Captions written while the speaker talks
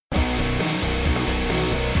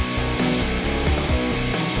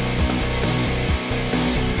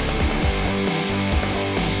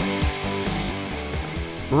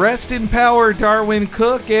Rest in power, Darwin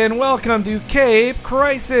Cook, and welcome to Cape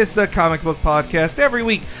Crisis, the comic book podcast, every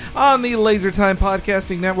week on the Laser Time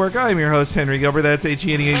Podcasting Network. I'm your host, Henry Gilbert. That's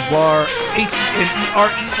H-E-N-E-R-E-Y-G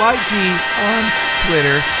on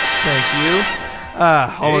Twitter. Thank you.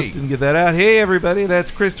 Almost didn't get that out. Hey, everybody, that's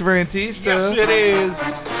Christopher Antista. Yes, it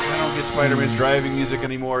is. I don't get Spider-Man's driving music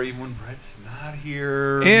anymore, even when Brett's not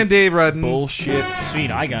here. And Dave Rudden. Bullshit. Sweet,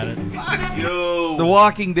 I got it. Fuck you. The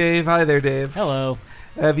Walking Dave. Hi there, Dave. Hello.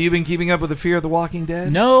 Have you been keeping up with the fear of the Walking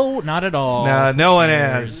Dead? No, not at all. No, no one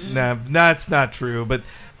has. No, that's not true. But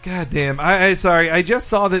goddamn, I just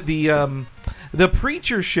saw that the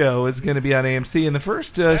Preacher show is going to be on AMC, and the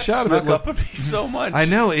first shot of it up at me so much. I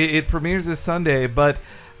know it premieres this Sunday, but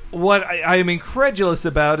what I'm incredulous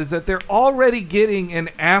about is that they're already getting an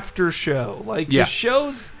after show. Like the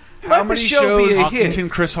shows. How many shows can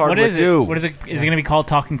Chris Hardwick do? What is it? Is it going to be called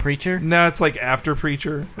Talking Preacher? No, it's like After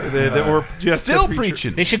Preacher. Or just still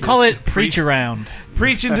preaching. They should call it Preach Around.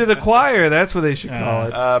 Preaching to the choir. That's what they should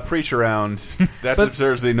call it. Preach Around. That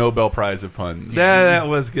deserves the Nobel Prize of puns. That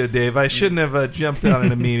was good, Dave. I shouldn't have jumped on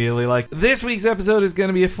it immediately. Like this week's episode is going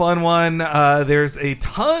to be a fun one. There's a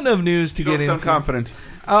ton of news to get into. I'm confident.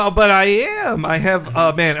 But I am. I have.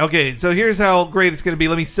 Man. Okay. So here's how great it's going to be.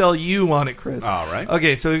 Let me sell you on it, Chris. All right.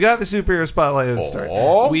 Okay. So we've got the superhero spotlight at the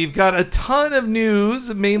start. We've got a ton of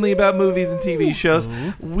news, mainly about movies and TV shows.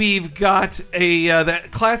 We've got that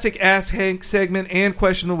classic Ask Hank segment and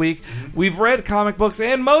question of the week. We've read comic books,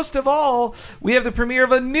 and most of all, we have the premiere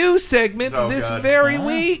of a new segment this very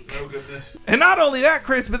week. Oh goodness. And not only that,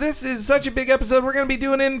 Chris, but this is such a big episode. We're going to be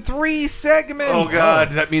doing in 3 segments. Oh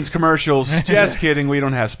God, that means commercials. Just kidding. We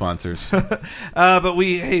don't have sponsors. But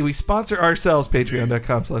we sponsor ourselves,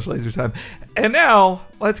 patreon.com/lasertime. And now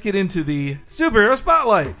let's get into the superhero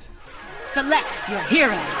spotlight. Select your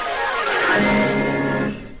hero.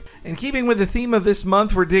 In keeping with the theme of this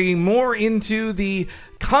month, we're digging more into the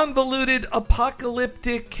convoluted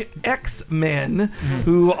apocalyptic X-Men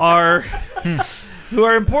who are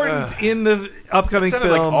important in the upcoming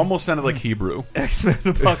film. Almost sounded like Hebrew. X-Men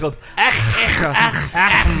Apocalypse.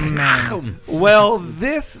 Well,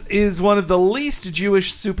 this is one of the least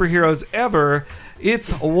Jewish superheroes ever.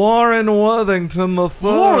 It's Warren Worthington the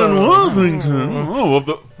Third. Warren Worthington? Oh, of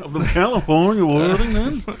the California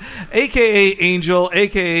Worthington? A.K.A. Angel,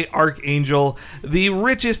 A.K.A. Archangel, the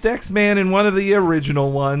richest X-Man and one of the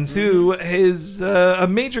original ones, who is a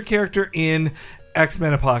major character in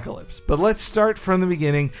X-Men Apocalypse. But let's start from the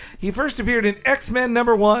beginning. He first appeared in X-Men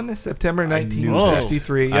 #1, September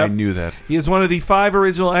 1963. Yep. I knew that. He is one of the 5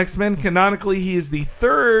 original X-Men. Canonically, he is the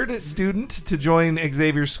 3rd student to join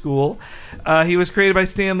Xavier's school. He was created by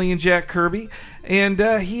Stan Lee and Jack Kirby. And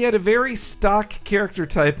he had a very stock character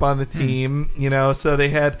type on the team, so they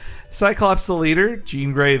had Cyclops the leader,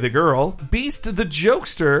 Jean Grey the girl, Beast the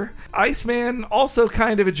jokester, Iceman also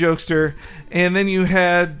kind of a jokester, and then you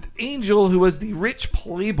had Angel, who was the rich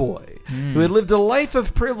playboy, who had lived a life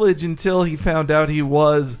of privilege until he found out he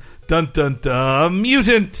was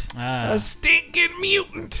mutant. A stinking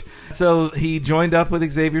mutant. So he joined up with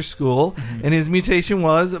Xavier's school, and his mutation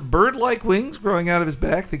was bird-like wings growing out of his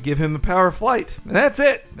back that give him the power of flight. And that's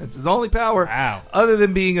it. That's his only power, other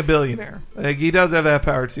than being a billionaire. Like, he does have that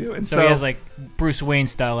power, too. And so he has, like, Bruce Wayne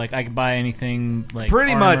style, like, I can buy anything, like,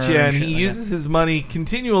 pretty much, yeah. And he like uses his money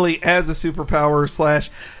continually as a superpower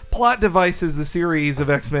 / plot device as the series of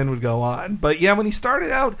X-Men would go on. But, yeah, when he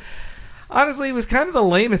started out, honestly, he was kind of the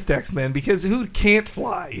lamest X-Men because who can't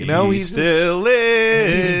fly? He still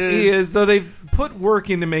is. He is, though they've put work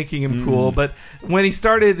into making him cool. But when he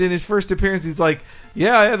started in his first appearance, he's like,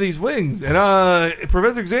 yeah, I have these wings, and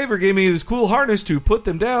Professor Xavier gave me this cool harness to put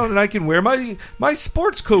them down, and I can wear my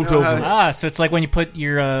sports coat over it. So it's like when you put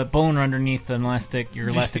your boner underneath your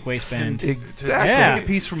elastic waistband. Exactly. Yeah. Take a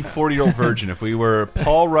piece from 40-Year-Old Virgin. If we were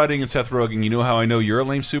Paul Rudding and Seth Rogen, you know how I know you're a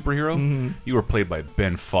lame superhero? You were played by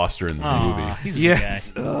Ben Foster in the movie. He's a good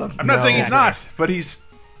guy. I'm not saying he's not, but he's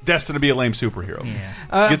destined to be a lame superhero.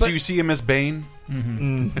 Yeah. So you see him as Bane?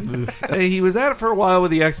 He was at it for a while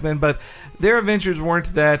with the X-Men, but their adventures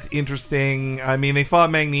weren't that interesting. I mean, they fought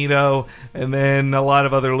Magneto and then a lot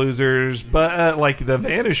of other losers, but like the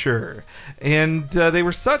Vanisher. And they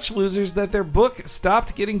were such losers that their book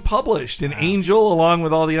stopped getting published. And Angel, along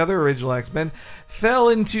with all the other original X-Men, fell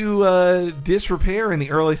into disrepair in the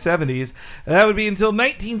early 70s. That would be until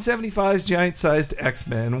 1975's Giant-Sized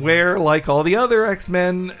X-Men, where, like all the other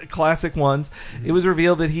X-Men classic ones, it was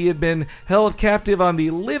revealed that he had been held captive on the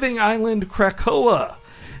living island Krakoa,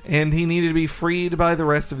 and he needed to be freed by the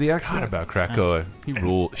rest of the X-Men. God, about Krakoa.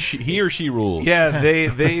 He or she rules. Yeah,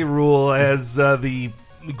 they rule as the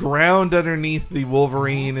ground underneath the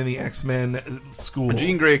Wolverine and the X-Men school. The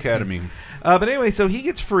Jean Grey Academy. But anyway, so he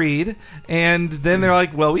gets freed, and then they're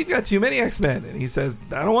like, well, we've got too many X-Men. And he says,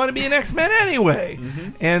 I don't want to be an X-Men anyway.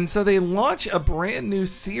 And so they launch a brand new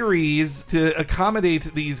series to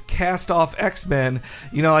accommodate these cast-off X-Men,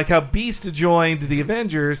 like how Beast joined the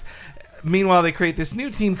Avengers. Meanwhile, they create this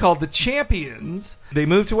new team called the Champions. They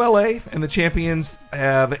move to LA, and the Champions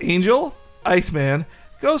have Angel, Iceman,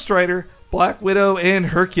 Ghost Rider, Black Widow, and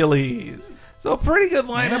Hercules. So a pretty good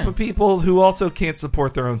lineup of people who also can't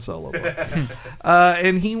support their own solo book.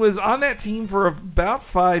 And he was on that team for about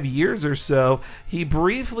 5 years or so. He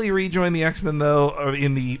briefly rejoined the X-Men, though,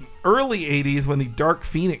 in the early 80s when the Dark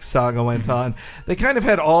Phoenix saga went on. They kind of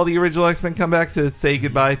had all the original X-Men come back to say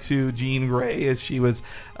goodbye to Jean Grey as she was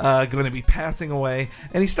going to be passing away.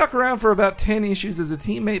 And he stuck around for about 10 issues as a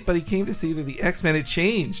teammate, but he came to see that the X-Men had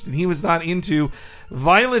changed, and he was not into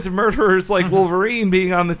violent murderers like Wolverine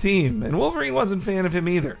being on the team. And Wolverine wasn't a fan of him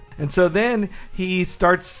either. And so then he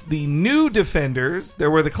starts the new Defenders.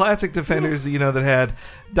 There were the classic Defenders, that had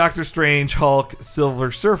Doctor Strange, Hulk,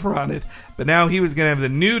 Silver Surfer on it. But now he was going to have the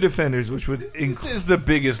new Defenders, which would This is the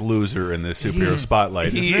biggest loser in the superhero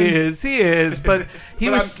spotlight, isn't it? He is. But he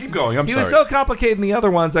was... Keep going, I'm he sorry. was so complicated in the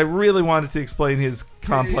other ones, I really wanted to explain his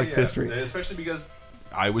complex history. Especially because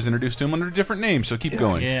I was introduced to him under a different name, so keep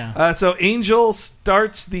going. Yeah. So Angel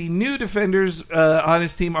starts the new Defenders on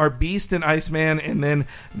his team are Beast and Iceman, and then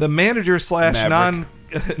the manager slash non...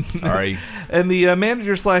 Sorry. And the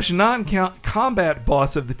manager slash non-combat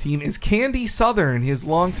boss of the team is Candy Southern, his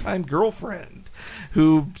longtime girlfriend,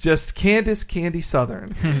 who just Candy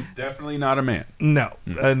Southern. He's definitely not a man. No,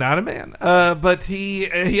 not a man. But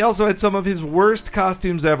he also had some of his worst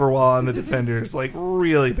costumes ever while on the Defenders, like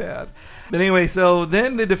really bad. But anyway, so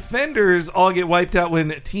then the Defenders all get wiped out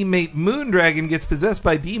when teammate Moondragon gets possessed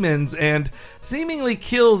by demons and seemingly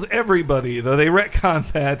kills everybody, though they retcon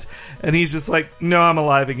that, and he's just like, no, I'm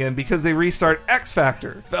alive again, because they restart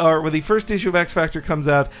X-Factor. Or when the first issue of X-Factor comes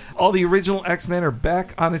out, all the original X-Men are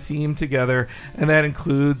back on a team together, and that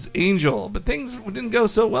includes Angel. But things didn't go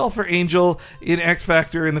so well for Angel in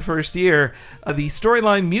X-Factor in the first year. The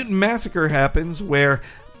storyline Mutant Massacre happens, where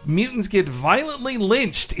mutants get violently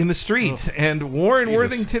lynched in the streets, and Warren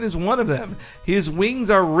Worthington is one of them. His wings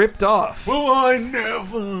are ripped off. Well, I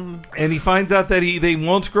never. And he finds out that they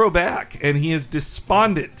won't grow back, and he is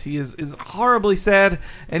despondent. He is horribly sad,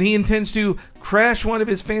 and he intends to crash one of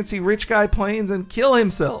his fancy rich guy planes and kill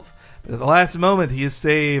himself. But at the last moment, he is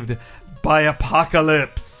saved by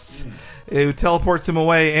Apocalypse, who teleports him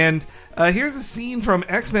away. And here's a scene from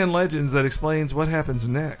X-Men Legends that explains what happens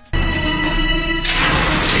next.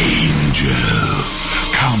 Angel,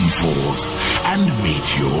 come forth and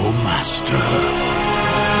meet your master.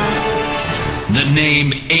 The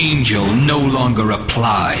name Angel no longer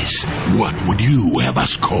applies. What would you have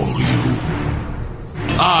us call you?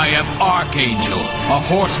 I am Archangel, a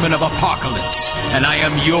horseman of apocalypse, and I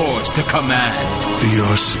am yours to command.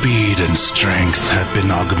 Your speed and strength have been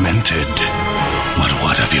augmented. But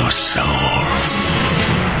what of your soul?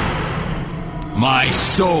 My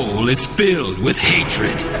soul is filled with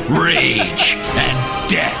hatred, rage, and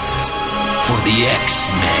death for the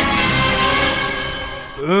X-Men.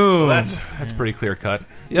 Ooh, That's pretty clear cut.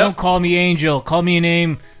 Don't call me Angel. Call me a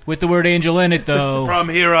name with the word Angel in it, though. From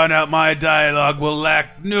here on out, my dialogue will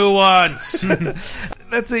lack nuance.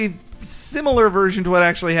 that's a similar version to what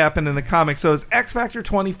actually happened in the comics. So it's X-Factor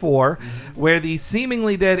 24, where the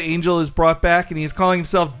seemingly dead Angel is brought back, and he is calling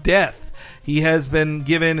himself Death. He has been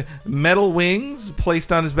given metal wings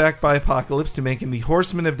placed on his back by Apocalypse to make him the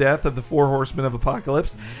Horseman of Death of the Four Horsemen of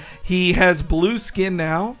Apocalypse. He has blue skin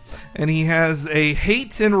now, and he has a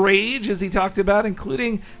hate and rage, as he talked about,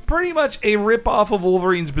 including pretty much a ripoff of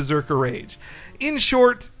Wolverine's Berserker Rage. In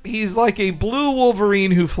short, he's like a blue Wolverine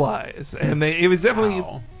who flies, and it was definitely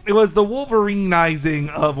it was the Wolverinizing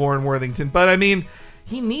of Warren Worthington. But I mean,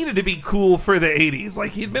 he needed to be cool for the 80s.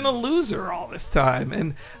 Like, he'd been a loser all this time.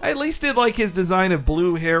 And I at least did like his design of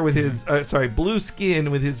blue hair with his, blue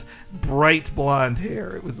skin with his bright blonde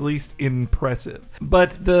hair. It was at least impressive.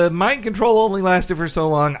 But the mind control only lasted for so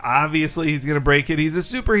long. Obviously, he's going to break it. He's a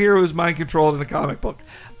superhero who's mind controlled in a comic book.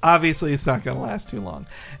 Obviously, it's not going to last too long.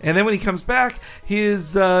 And then when he comes back,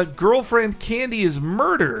 his girlfriend Candy is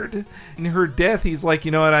murdered. In her death, he's like,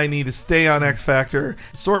 you know what, I need to stay on X Factor,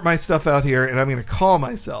 sort my stuff out here, and I'm going to call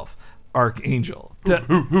myself Archangel.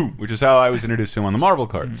 Which is how I was introduced to him on the Marvel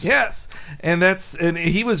cards. Yes. And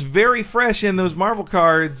he was very fresh in those Marvel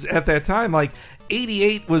cards at that time. Like,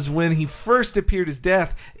 88 was when he first appeared as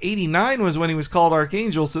Death. 89 was when he was called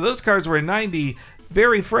Archangel. So those cards were in 90.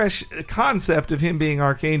 very fresh concept of him being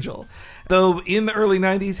Archangel. Though in the early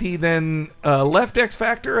 90s, he then left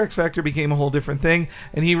X-Factor. X-Factor became a whole different thing,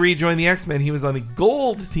 and he rejoined the X-Men. He was on the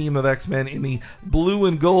gold team of X-Men in the blue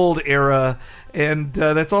and gold era, and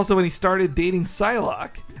that's also when he started dating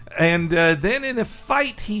Psylocke. And then in a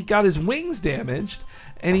fight, he got his wings damaged,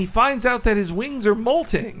 and he finds out that his wings are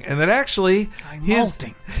molting, and that actually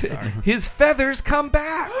his feathers come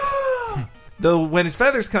back. Though when his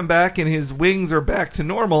feathers come back and his wings are back to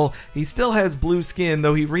normal, he still has blue skin,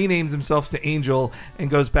 though he renames himself to Angel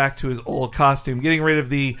and goes back to his old costume, getting rid of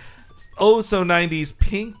the oh-so-90s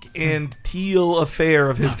pink and teal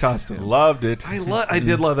affair of his costume. Loved it. I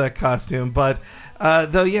did love that costume, but...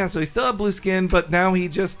 so he still had blue skin, but now he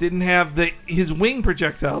just didn't have his wing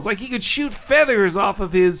projectiles. Like, he could shoot feathers off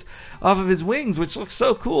of his wings, which looks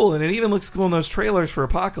so cool, and it even looks cool in those trailers for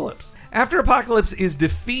Apocalypse. After Apocalypse is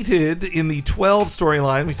defeated in the 12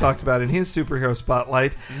 storyline we talked about in his superhero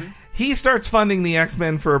spotlight, he starts funding the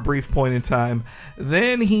X-Men for a brief point in time.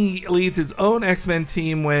 Then he leads his own X-Men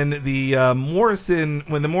team when the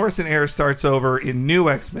Morrison era starts over in New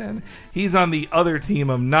X-Men. He's on the other team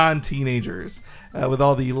of non-teenagers with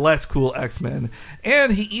all the less cool X-Men.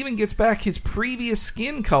 And he even gets back his previous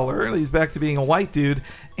skin color. He's back to being a white dude.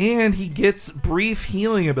 And he gets brief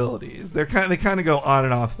healing abilities. They kind of go on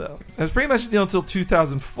and off, though. That's pretty much the deal until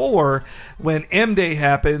 2004, when M-Day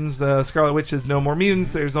happens. Scarlet Witch has no more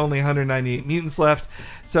mutants. There's only 198 mutants left.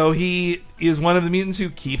 So he is one of the mutants who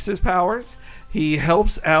keeps his powers. He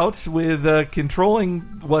helps out with controlling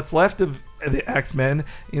what's left of the X-Men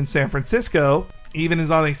in San Francisco. Even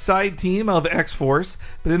is on a side team of X-Force.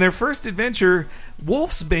 But in their first adventure,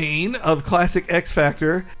 Wolfsbane of classic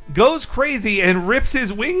X-Factor goes crazy and rips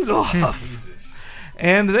his wings off.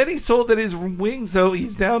 And then he's told that his wings, so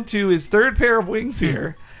he's down to his third pair of wings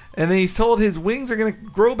here. And then he's told his wings are going to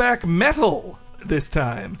grow back metal this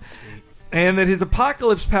time. And that his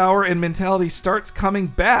Apocalypse power and mentality starts coming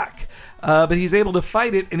back. But he's able to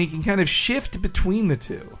fight it, and he can kind of shift between the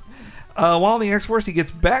two. While in the X-Force, he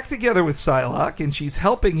gets back together with Psylocke, and she's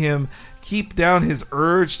helping him keep down his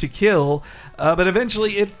urge to kill. But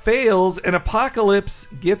eventually it fails, and Apocalypse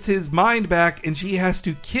gets his mind back, and she has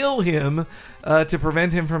to kill him to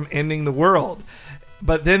prevent him from ending the world.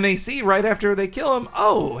 But then they see right after they kill him,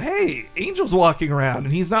 oh, hey, Angel's walking around,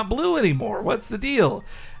 and he's not blue anymore. What's the deal?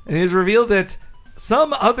 And it is revealed that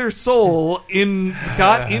some other soul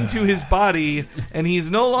got into his body, and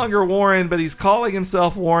he's no longer Warren, but he's calling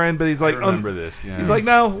himself Warren. But he's like, I remember this. Yeah. He's like,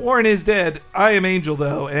 no, Warren is dead. I am Angel,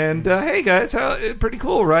 though. And hey, guys, pretty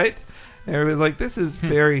cool, right? And everybody's like, this is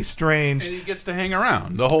very strange. And he gets to hang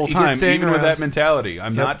around the whole time, even with that mentality.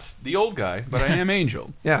 I'm not the old guy, but I am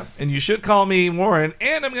Angel. Yeah, and you should call me Warren,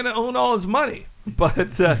 and I'm going to own all his money. But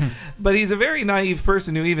he's a very naive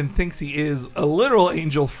person who even thinks he is a literal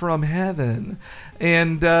angel from heaven.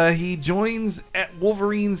 And he joins at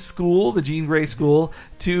Wolverine's school, the Jean Grey school,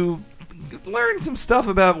 to learn some stuff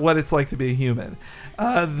about what it's like to be a human.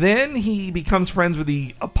 Then he becomes friends with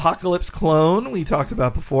the Apocalypse clone we talked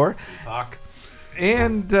about before.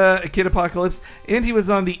 And Kid Apocalypse. And he was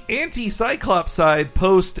on the anti-Cyclops side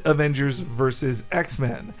post-Avengers vs.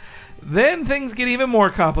 X-Men. Then things get even more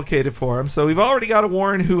complicated for him. So we've already got a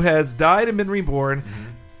Warren who has died and been reborn,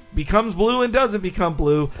 becomes blue and doesn't become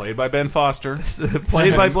blue. Played by Ben Foster.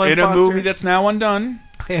 Played by Ben Foster. In a movie that's now undone.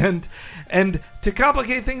 And to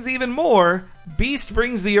complicate things even more, Beast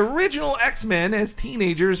brings the original X-Men as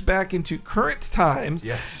teenagers back into current times.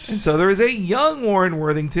 Yes. And so there is a young Warren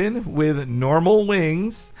Worthington with normal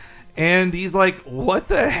wings. And he's like, what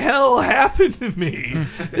the hell happened to me?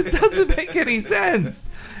 This doesn't make any sense.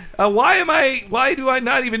 Why do I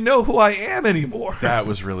not even know who I am anymore? That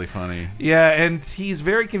was really funny. Yeah, and he's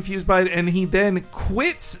very confused by it, and he then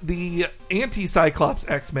quits the anti-Cyclops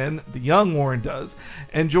X-Men, the young Warren does,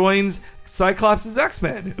 and joins Cyclops'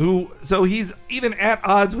 X-Men, so he's even at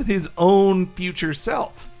odds with his own future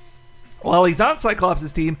self. While he's on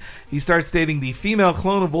Cyclops' team, he starts dating the female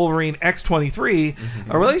clone of Wolverine, X-23,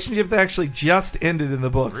 a relationship that actually just ended in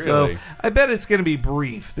the book. Really? So I bet it's going to be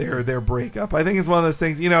brief, their breakup. I think it's one of those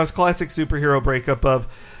things, it's classic superhero breakup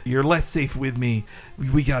of, you're less safe with me,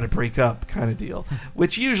 we got to break up kind of deal,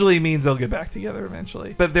 which usually means they'll get back together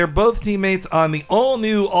eventually. But they're both teammates on the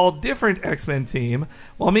all-new, all-different X-Men team,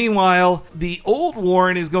 while meanwhile, the old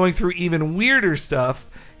Warren is going through even weirder stuff.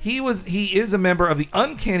 He is a member of the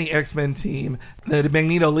Uncanny X-Men team that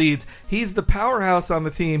Magneto leads. He's the powerhouse on the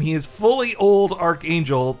team. He is fully old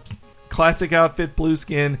Archangel, classic outfit, blue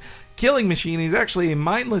skin, killing machine. He's actually a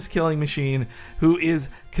mindless killing machine who is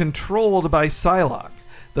controlled by Psylocke.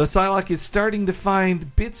 though Psylocke is starting to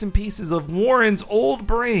find bits and pieces of Warren's old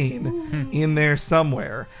brain in there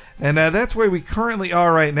somewhere. And that's where we currently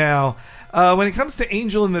are right now. When it comes to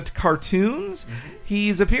Angel in the cartoons,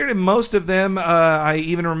 he's appeared in most of them. I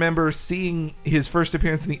even remember seeing his first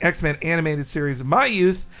appearance in the X-Men animated series of my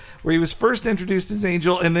youth, where he was first introduced as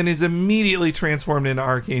Angel and then is immediately transformed into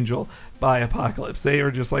Archangel by Apocalypse. They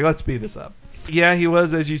were just like, let's speed this up. Yeah, he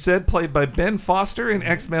was, as you said, played by Ben Foster in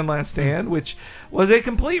X-Men Last Stand, which was a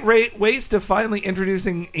complete waste of finally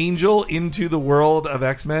introducing Angel into the world of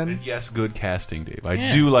X-Men. And yes, good casting, Dave.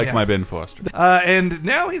 I do like my Ben Foster. And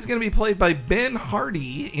now he's going to be played by Ben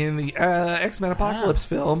Hardy in the X-Men Apocalypse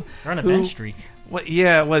film. We're on a bench streak. What?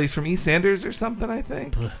 Yeah, he's from EastEnders or something, I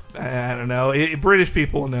think. I don't know. British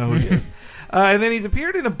people know who he is. And then he's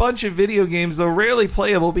appeared in a bunch of video games, though rarely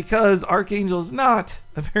playable, because Archangel is not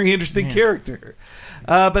a very interesting character.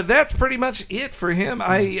 But that's pretty much it for him.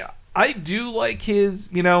 I do like his,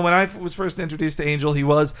 when I was first introduced to Angel, he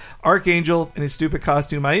was Archangel in his stupid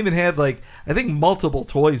costume. I even had, I think multiple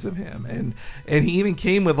toys of him. And he even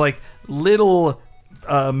came with, little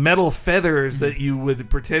metal feathers that you would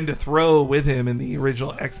pretend to throw with him in the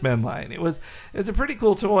original X-Men line. It's a pretty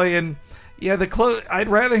cool toy, and yeah, I'd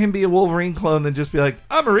rather him be a Wolverine clone than just be like,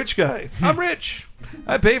 I'm a rich guy. I'm rich.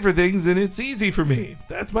 I pay for things, and it's easy for me.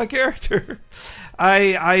 That's my character.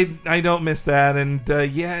 I don't miss that, and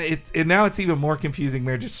now it's even more confusing.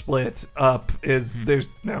 They're just split up. There's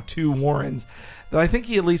now two Warrens, though I think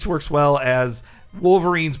he at least works well as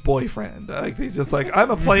Wolverine's boyfriend. He's just like, I'm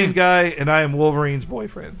a plain guy, and I am Wolverine's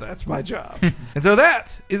boyfriend. That's my job. And so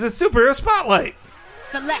that is a superhero spotlight.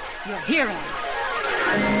 Select your hero.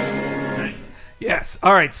 Yes.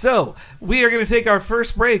 All right. So we are going to take our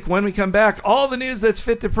first break. When we come back, all the news that's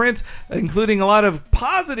fit to print, including a lot of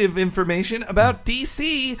positive information about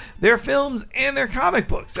DC, their films, and their comic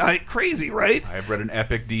books. Crazy, right? I've read an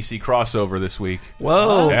epic DC crossover this week.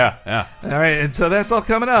 Whoa. Yeah. All right. And so that's all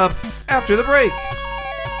coming up after the break.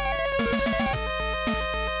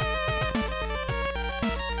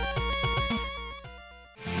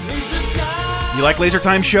 You like Laser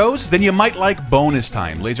Time shows? Then you might like Bonus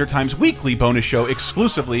Time, Laser Time's weekly bonus show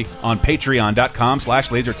exclusively on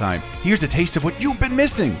patreon.com/lasertime. Here's a taste of what you've been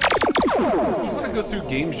missing. You want to go through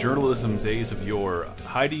games journalism days of yore.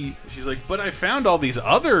 Heidi, she's like, but I found all these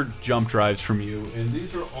other jump drives from you, and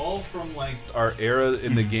these are all from our era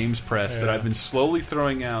in the games press that I've been slowly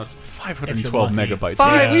throwing out. 512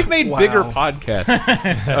 megabytes. We've made bigger podcasts.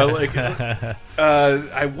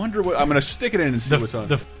 I wonder what I'm going to stick it in and see what's on.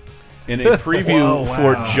 In a preview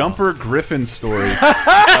for Jumper Griffin's story.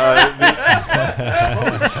 Oh,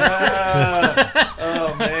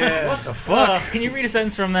 man. What the fuck? Can you read a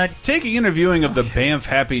sentence from that? Taking in a viewing of the Banff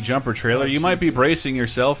Happy Jumper trailer, you might be bracing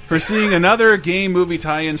yourself for seeing another game movie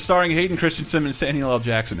tie-in starring Hayden Christensen and Samuel L.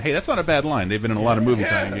 Jackson. Hey, that's not a bad line. They've been in a lot of movie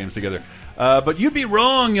tie-in games together. But you'd be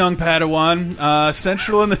wrong, young Padawan.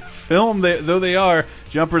 Central in the film, though they are,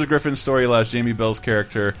 Jumper's Griffin's story allows Jamie Bell's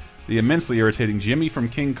character, the immensely irritating Jimmy from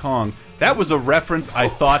King Kong. That was a reference I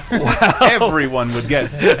thought everyone would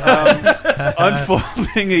get.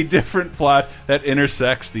 Unfolding a different plot that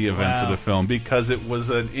intersects the events of the film because it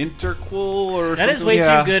was an interquel or something. That is way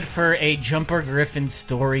too good for a Jumper Griffin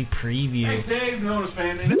story preview. Thanks, Dave. No one was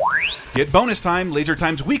paying me. Get Bonus Time, Laser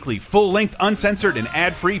Time's weekly, full-length, uncensored, and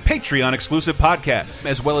ad-free Patreon-exclusive podcast,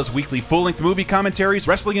 as well as weekly full-length movie commentaries,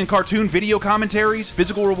 wrestling and cartoon video commentaries,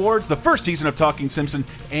 physical rewards, the first season of Talking Simpson,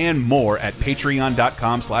 and more at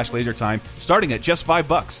patreon.com/lasertime, starting at just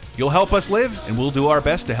 $5. You'll help us live, and we'll do our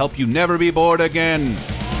best to help you never be bored again.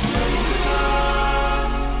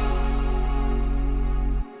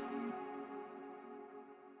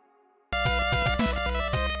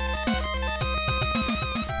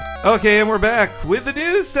 Okay, and we're back with the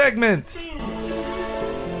news segment.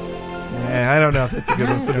 I don't know if that's a good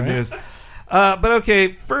one for the news. But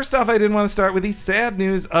okay, first off, I didn't want to start with the sad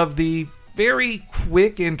news of the very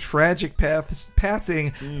quick and tragic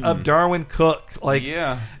passing of Darwin Cook.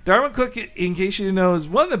 Darwin Cook, in case you didn't know, is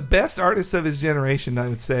one of the best artists of his generation, I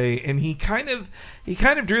would say, and he kind of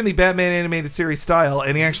drew in the Batman animated series style,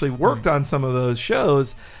 and he actually worked on some of those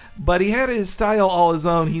shows. But he had his style all his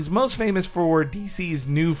own. He's most famous for DC's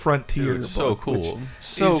New Frontier. Dude, so book, cool.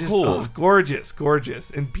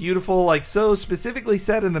 Gorgeous, and beautiful. So specifically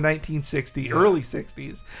set in the 1960s, early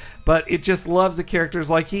 60s. But it just loves the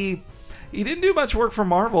characters. He didn't do much work for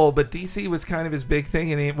Marvel, but DC was kind of his big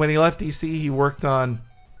thing. And when he left DC, he worked on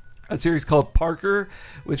a series called Parker,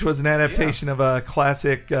 which was an adaptation of a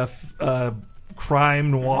classic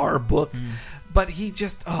crime noir book. But he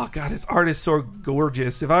just, his art is so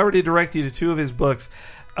gorgeous. If I were to direct you to two of his books,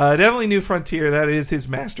 Definitely New Frontier. That is his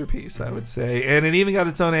masterpiece, I would say. And it even got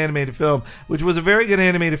its own animated film, which was a very good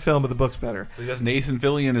animated film, but the book's better. He does Nathan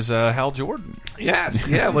Fillion as Hal Jordan. Yes,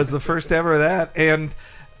 yeah, it was the first ever of that. And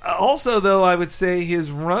also, though, I would say his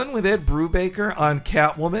run with Ed Brubaker on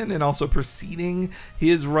Catwoman, and also preceding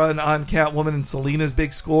his run on Catwoman and Selina's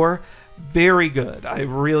Big Score, very good. I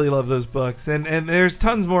really love those books. And there's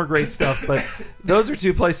tons more great stuff, but those are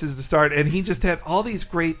two places to start. And he just had all these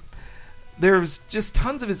great... There's just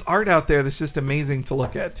tons of his art out there that's just amazing to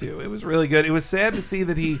look at, too. It was really good. It was sad to see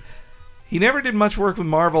that he never did much work with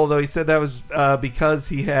Marvel, though he said that was because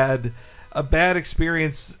he had a bad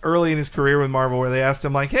experience early in his career with Marvel where they asked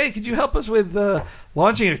him, like, hey, could you help us with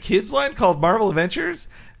launching a kids line called Marvel Adventures?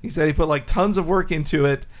 He said he put like tons of work into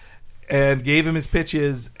it and gave him his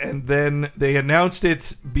pitches, and then they announced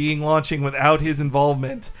it launching without his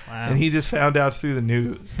involvement. Wow. And he just found out through the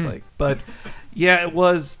news. But yeah, it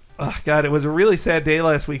was... Oh, God, it was a really sad day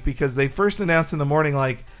last week because they first announced in the morning,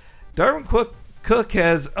 like, Darwin Cook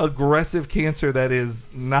has aggressive cancer that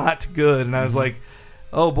is not good. And I was like,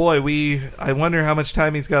 oh, boy, I wonder how much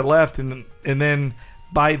time he's got left. And then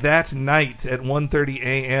by that night at 1:30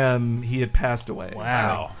 a.m., he had passed away.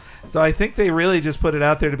 Wow. So I think they really just put it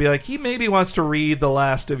out there to be like, he maybe wants to read the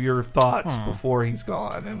last of your thoughts before he's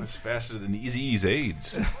gone. And It's faster than Eazy-E's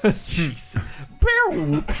AIDS. Jeez.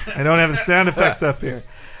 I don't have the sound effects up here.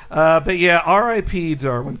 But yeah, R.I.P.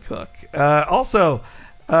 Darwin Cook. Also,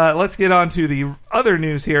 let's get on to the other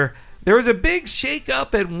news here. There was a big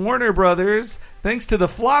shake-up at Warner Brothers thanks to the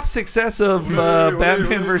flop success of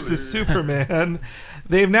Batman vs. Superman.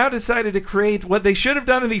 They've now decided to create what they should have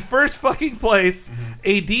done in the first fucking place,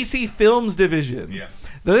 a DC Films division. Yeah.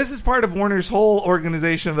 Now, this is part of Warner's whole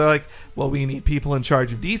organization. They're like, well, we need people in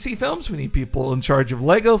charge of DC films, we need people in charge of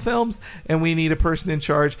Lego films, and we need a person in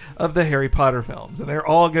charge of the Harry Potter films. And they're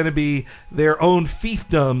all going to be their own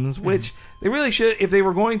fiefdoms, which they really should, if they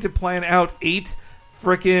were going to plan out 8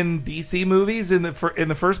 frickin' DC movies in the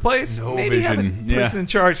first place, maybe have a person in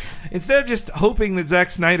charge, instead of just hoping that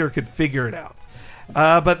Zack Snyder could figure it out.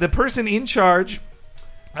 But the person in charge...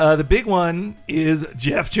 the big one is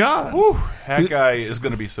Jeff Johns. Whew, that guy is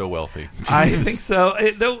going to be so wealthy. I think so.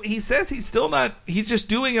 Though he says he's still not. He's just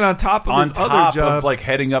doing it on top of his other job. Of like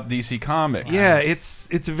heading up DC Comics. Yeah, it's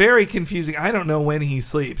very confusing. I don't know when he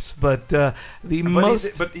sleeps, but the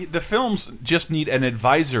films just need an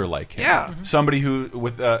advisor like him. Yeah, somebody who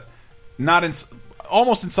with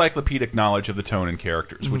almost encyclopedic knowledge of the tone and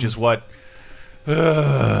characters, which is what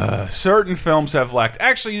certain films have lacked.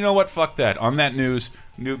 Actually, you know what? Fuck that. On that news.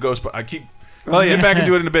 New Ghostbusters. I keep get back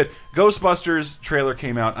into it in a bit. Ghostbusters trailer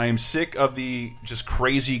came out. I am sick of the just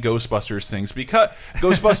crazy Ghostbusters things because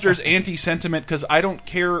Ghostbusters anti-sentiment. Because I don't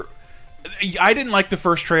care. I didn't like the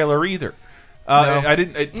first trailer either. I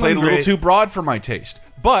didn't. It played a little too broad for my taste.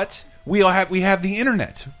 But we have the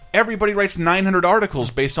internet. Everybody writes 900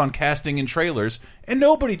 articles based on casting and trailers, and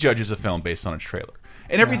nobody judges a film based on its trailer.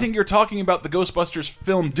 And everything you're talking about the Ghostbusters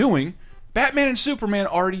film doing, Batman and Superman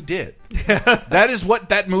already did. That is what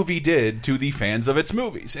that movie did to the fans of its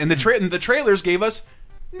movies. And the trailers gave us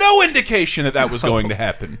no indication that was going to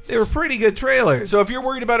happen. They were pretty good trailers. So if you're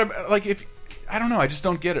worried about it, like I don't know, I just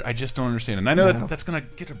don't get it. I just don't understand it. And I know that's going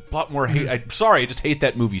to get a lot more hate. I just hate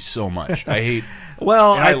that movie so much. I hate.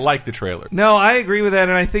 Well, I like the trailer. No, I agree with that,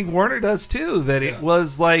 and I think Warner does too. That it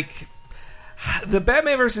was like. The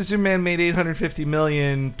Batman vs. Superman made $850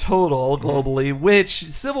 million total globally, which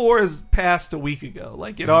Civil War has passed a week ago.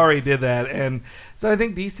 Like, it already did that. And so I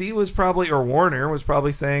think DC was probably, or Warner was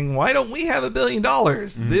probably saying, why don't we have $1 billion?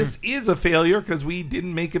 This is a failure because we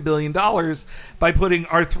didn't make $1 billion by putting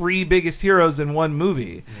our 3 biggest heroes in one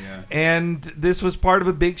movie. Yeah. And this was part of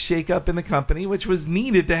a big shakeup in the company, which was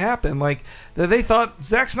needed to happen. Like, that they thought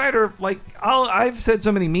Zack Snyder, like, I've said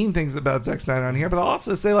so many mean things about Zack Snyder on here, but I'll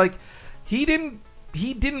also say, like, He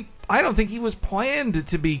didn't. I don't think he was planned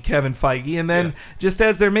to be Kevin Feige. And then, just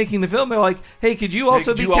as they're making the film, they're like, "Hey, could you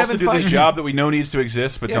also be Kevin do Feige? This job that we know needs to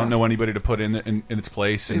exist, but don't know anybody to put in its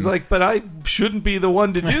place?" And he's like, "But I shouldn't be the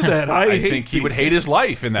one to do that. I think he would hate his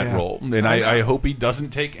life in that role, and I hope he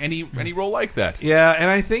doesn't take any role like that." Yeah, and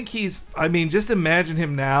I think he's. I mean, just imagine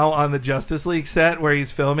him now on the Justice League set where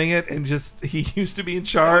he's filming it, and just he used to be in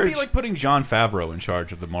charge. It would be like putting Jon Favreau in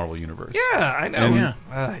charge of the Marvel universe. Yeah, I know.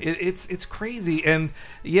 It's crazy, and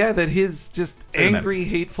that his just angry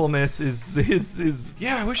hatefulness is his.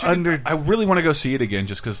 Yeah, I wish I really want to go see it again,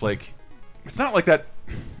 just because like it's not like that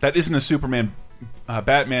isn't a Superman.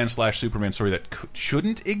 Batman/Superman story that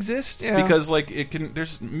shouldn't exist because like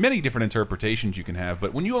there's many different interpretations you can have,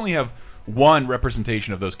 but when you only have one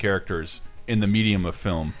representation of those characters in the medium of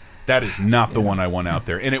film, That is not the one I want out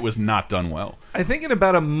there, and it was not done well. I think in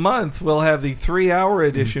about a month we'll have the 3-hour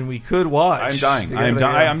edition we could watch. I'm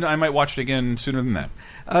dying. I might watch it again sooner than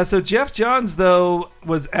that. So Jeff Johns, though,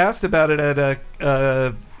 was asked about it at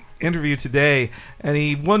a interview today, and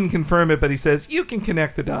he wouldn't confirm it, but he says you can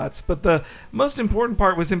connect the dots. But the most important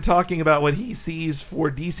part was him talking about what he sees for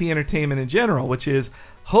DC Entertainment in general, which is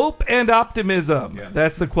hope and optimism. Yeah.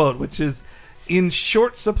 That's the quote, which is in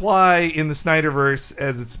short supply in the Snyderverse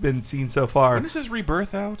as it's been seen so far. When is his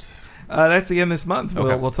Rebirth out? That's the end of this month.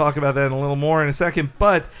 Okay. We'll talk about that in a little more in a second.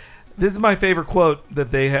 But this is my favorite quote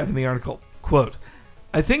that they have in the article. Quote,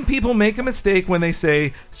 I think people make a mistake when they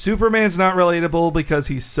say Superman's not relatable because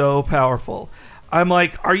he's so powerful. I'm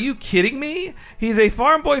like, are you kidding me? He's a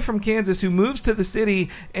farm boy from Kansas who moves to the city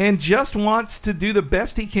and just wants to do the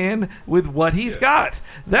best he can with what he's got.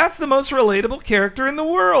 That's the most relatable character in the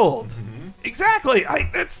world. Mm-hmm. Exactly.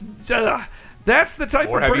 That's the type of person.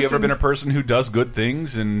 Or have you ever been a person who does good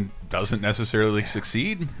things and doesn't necessarily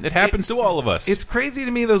succeed? It happens to all of us. It's crazy to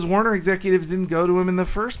me those Warner executives didn't go to him in the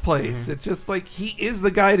first place. Mm-hmm. It's just like he is the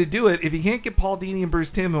guy to do it. If you can't get Paul Dini and Bruce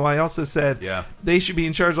Timm, who I also said they should be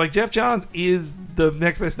in charge, like Jeff Johns is the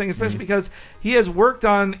next best thing, especially because he's worked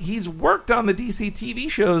on the DC TV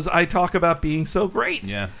shows I talk about being so great.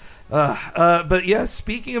 Yeah. But yes,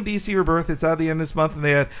 speaking of DC Rebirth, it's out at the end of this month, and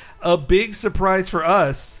they had a big surprise for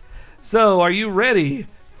us. So, are you ready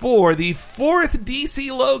for the 4th DC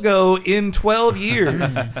logo in 12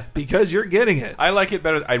 years? Because you're getting it. I like it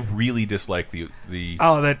better. I really dislike the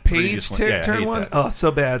that page turn one? That. Oh, so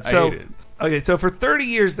bad. I hate it. Okay, so for 30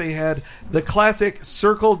 years they had the classic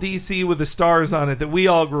circle DC with the stars on it that we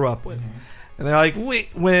all grew up with. Mm-hmm. And they're like,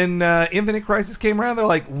 when Infinite Crisis came around, they're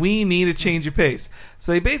like, we need a change of pace.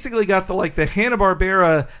 So they basically got the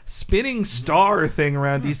Hanna-Barbera spinning star thing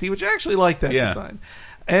around DC, which I actually like that design.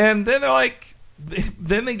 And then they're like,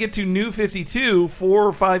 then they get to New 52 4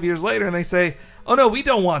 or 5 years later, and they say, oh no, we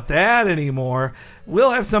don't want that anymore.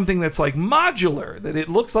 We'll have something that's like modular, that it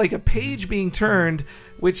looks like a page being turned,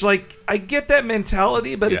 which like I get that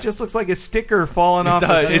mentality, but it just looks like a sticker falling off.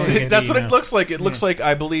 That's what it looks like. It looks like,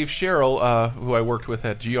 I believe Cheryl, who I worked with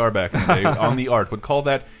at GR back in the day on the art, would call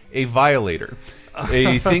that a violator.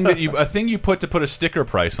 A thing you put to put a sticker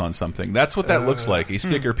price on something. That's what that looks like. A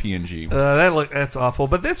sticker PNG. That's awful.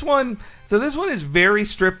 But this one is very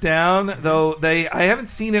stripped down. Though I haven't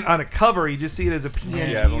seen it on a cover. You just see it as a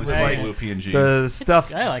PNG. Yeah, I've only seen a blue PNG. The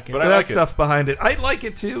stuff. I like it. But I like stuff behind it. I like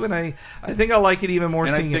it too, and I think I like it even more.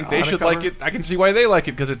 And I think they should like it. I can see why they like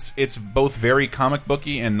it because it's both very comic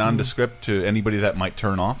booky and nondescript to anybody that might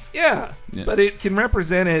turn off. Yeah, but it can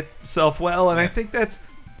represent itself well, and I think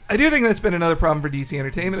I do think that's been another problem for DC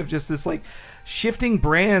Entertainment of just this like shifting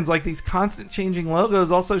brands, like these constant changing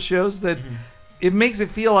logos also shows that it makes it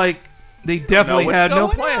feel like they definitely had no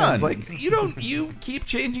plans. Like you keep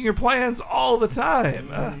changing your plans all the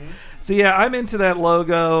time. So yeah, I'm into that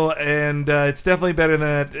logo, and it's definitely better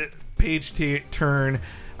than that page turn.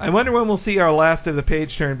 I wonder when we'll see our last of the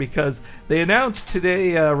page turn, because they announced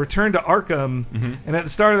today Return to Arkham, and at the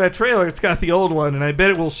start of that trailer it's got the old one, and I bet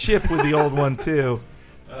it will ship with the old one too.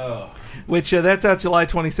 Which that's out July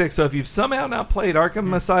 26th. So if you've somehow not played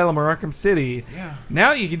Arkham Asylum or Arkham City,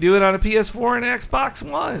 now you can do it on a PS4 and Xbox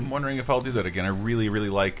One. I'm wondering if I'll do that again. I really, really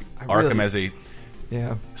like Arkham as a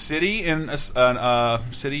City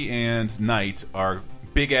and Night are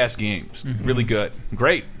big ass games, really good,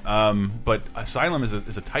 great. But Asylum is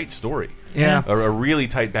a tight story. Yeah, a really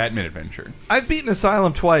tight Batman adventure. I've beaten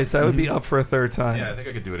Asylum twice. I would be up for a third time. Yeah, I think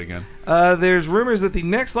I could do it again. There's rumors that the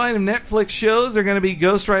next line of Netflix shows are going to be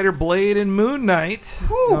Ghost Rider, Blade, and Moon Knight.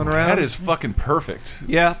 Going around. That is fucking perfect.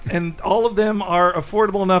 Yeah, and all of them are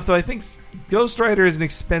affordable enough, though I think Ghost Rider is an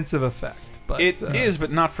expensive effect. But, it is,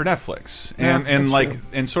 but not for Netflix.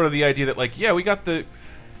 And sort of the idea that we got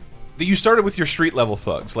you started with your street level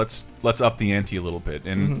thugs. Let's up the ante a little bit.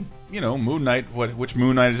 And Moon Knight. Which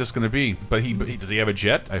Moon Knight is this going to be? But does he have a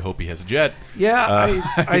jet? I hope he has a jet. Yeah,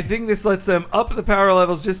 I think this lets them up the power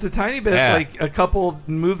levels just a tiny bit. Yeah. Like a couple,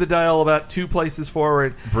 move the dial about 2 places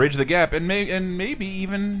forward, bridge the gap, and maybe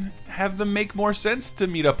even have them make more sense to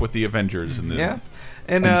meet up with the Avengers in the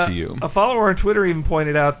MCU. A follower on Twitter even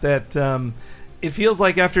pointed out that. It feels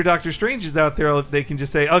like after Doctor Strange is out there, they can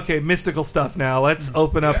just say, okay, mystical stuff now. Let's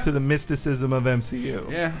open up to the mysticism of MCU.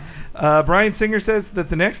 Yeah. Bryan Singer says that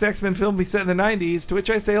the next X-Men film will be set in the 90s, to which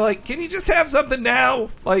I say, can you just have something now?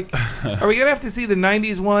 Are we going to have to see the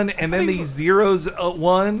 90s one and then the Zeros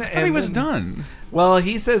one? I thought he was done. Well,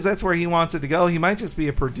 he says that's where he wants it to go. He might just be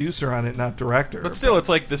a producer on it, not director. But still, it's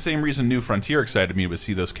like the same reason New Frontier excited me to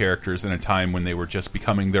see those characters in a time when they were just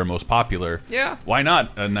becoming their most popular. Yeah. Why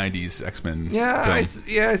not a 90s X-Men film?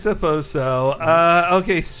 I suppose so.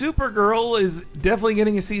 Okay, Supergirl is definitely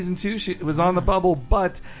getting a season 2. She was on the bubble,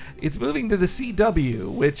 but it's moving to the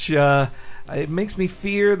CW, which it makes me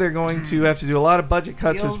fear they're going to have to do a lot of budget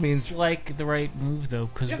cuts, Feels which means like the right move, though,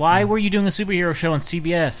 because why were you doing a superhero show on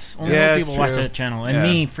CBS? Only people it's watch true. that channel, and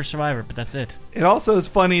me for Survivor, but that's it. It also is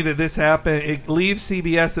funny that this happened. It leaves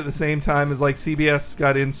CBS at the same time as like CBS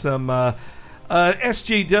got in some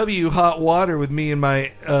SJW hot water with me and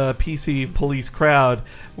my PC police crowd,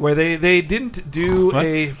 where they didn't do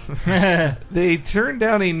they turned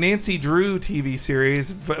down a Nancy Drew TV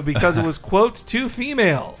series because it was quote too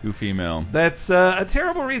female. Too female. That's a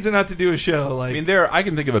terrible reason not to do a show. Like, I mean, I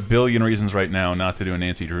can think of a billion reasons right now not to do a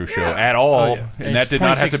Nancy Drew show at all, and that did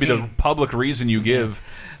not have to be the public reason you give.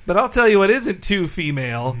 But I'll tell you what isn't too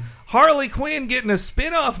female. Harley Quinn getting a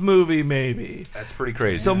spin-off movie, maybe. That's pretty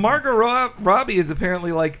crazy. So Margot Robbie is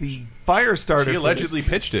apparently like the fire starter. She allegedly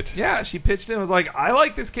pitched it. Yeah, she pitched it and was like, I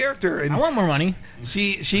like this character. And I want more money.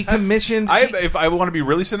 She commissioned... If I want to be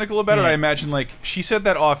really cynical about it, I imagine like she said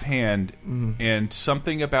that offhand, and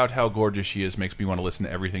something about how gorgeous she is makes me want to listen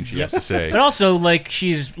to everything she has to say. But also, like,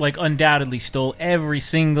 she's like undoubtedly stole every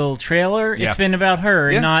single trailer. It's been about her,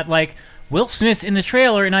 and not like Will Smith's in the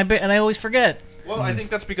trailer, and I always forget. Well, I think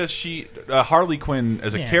that's because Harley Quinn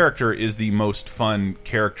as a character is the most fun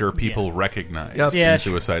character people recognize in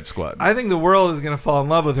Suicide Squad. I think the world is going to fall in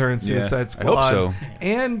love with her in Suicide Squad. I hope so.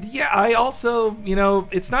 And I also,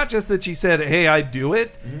 it's not just that she said, hey, I do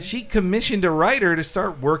it. She commissioned a writer to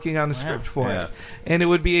start working on the script for it. And it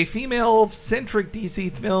would be a female-centric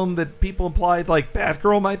DC film that people implied like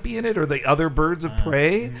Batgirl might be in it or the other Birds of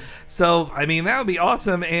Prey. So, I mean, that would be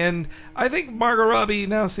awesome. And I think Margot Robbie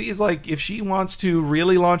now sees like if she wants to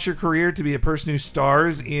really launch her career to be a person who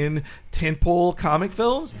stars in tentpole comic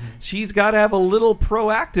films, she's got to have a little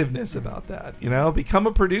proactiveness about that. Become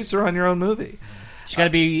a producer on your own movie. She's got to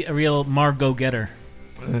be a real Margot getter.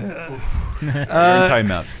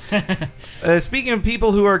 Timeout. Speaking of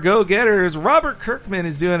people who are go-getters, Robert Kirkman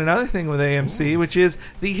is doing another thing with AMC, which is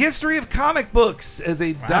the history of comic books as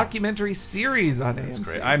a documentary series on AMC. That's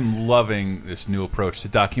great. I'm loving this new approach to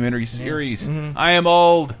documentary series. I am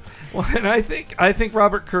old. Well, and I think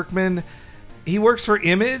Robert Kirkman, he works for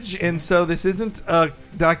Image, and so this isn't a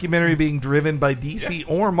documentary being driven by DC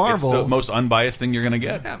or Marvel. It's the most unbiased thing you're going to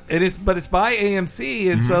get. Yeah, but it's by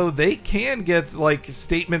AMC, and so they can get like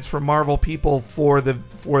statements from Marvel people for the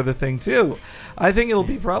thing too. I think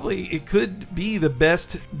it could be the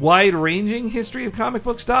best wide-ranging history of comic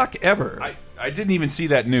book stock ever. I didn't even see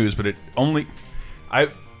that news, but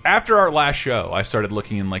after our last show, I started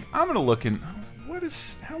looking in I'm going to look in.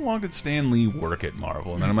 How long did Stan Lee work at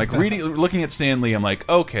Marvel? And then I'm like looking at Stan Lee, I'm like,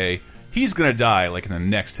 okay, he's gonna die like in the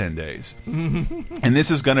next 10 days, and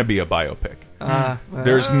this is gonna be a biopic.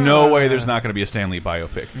 There's no way there's not gonna be a Stan Lee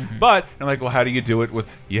biopic. But I'm like, well, how do you do it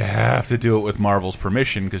you have to do it with Marvel's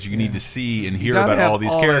permission, because you need to see and hear about all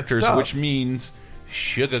these characters, which means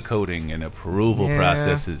sugarcoating and approval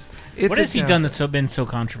processes. What has he done that's been so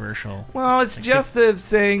controversial? Well, it's just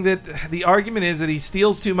saying that the argument is that he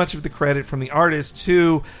steals too much of the credit from the artist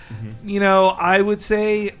who, I would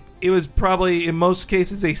say it was probably in most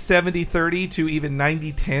cases a 70-30 to even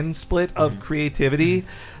 90-10 split of creativity.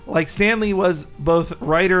 Like Stan Lee was both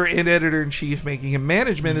writer and editor-in-chief, making him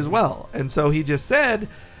management as well. And so he just said,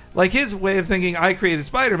 like his way of thinking, I created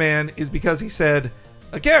Spider-Man is because he said,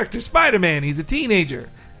 a character, Spider-Man, he's a teenager.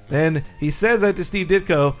 Then he says that to Steve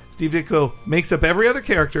Ditko. Steve Ditko makes up every other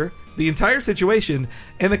character, the entire situation,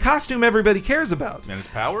 and the costume everybody cares about. And his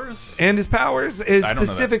powers? And his powers, his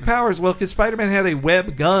specific powers. Well, because Spider-Man had a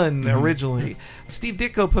web gun originally. Steve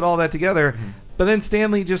Ditko put all that together, but then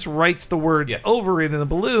Stan Lee just writes the words over it in the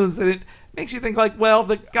balloons, and it makes you think like, well,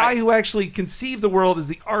 the guy who actually conceived the world is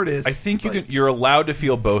the artist. I think you're allowed to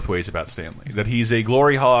feel both ways about Stan Lee. That he's a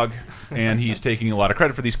glory hog and he's taking a lot of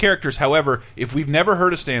credit for these characters. However, if we've never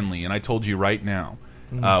heard of Stan Lee, and I told you right now,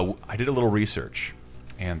 I did a little research,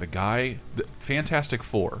 and the Fantastic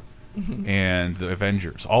Four and the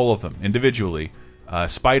Avengers, all of them individually,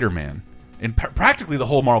 Spider-Man, and practically the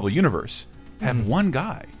whole Marvel Universe have one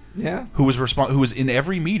guy. Yeah, who was in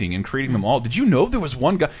every meeting and creating them all. Did you know there was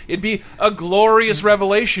one guy? It'd be a glorious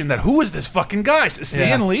revelation that who is this fucking guy?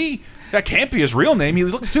 Stan Lee? That can't be his real name. He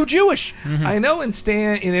looks too Jewish. I know in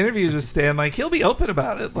interviews with Stan, like he'll be open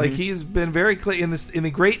about it. Like he's been very clear in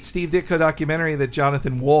the great Steve Ditko documentary that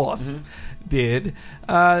Jonathan Wallace did.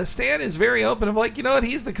 Stan is very open of like, you know what,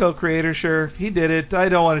 he's the co-creator. Sure, he did it. I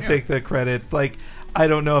don't want to take the credit. Like, I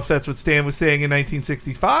don't know if that's what Stan was saying in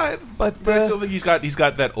 1965, but I still think he's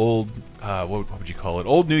got that old what would you call it?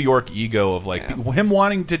 Old New York ego of like him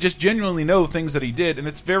wanting to just genuinely know things that he did, and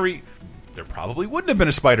it's very. There probably wouldn't have been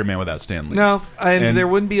a Spider-Man without Stan Lee. No, and there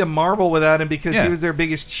wouldn't be a Marvel without him because Yeah. he was their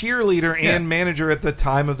biggest cheerleader and manager at the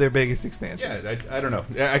time of their biggest expansion. Yeah, I don't know.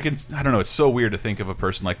 I don't know. It's so weird to think of a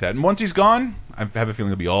person like that. And once he's gone, I have a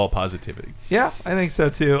feeling it'll be all positivity. Yeah, I think so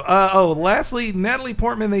too. Lastly, Natalie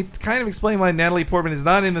Portman. They kind of explain why Natalie Portman is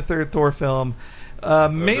not in the third Thor film.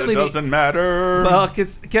 Mainly it doesn't matter. Well,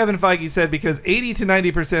 Kevin Feige said because 80 to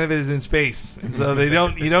 90% of it is in space, and so you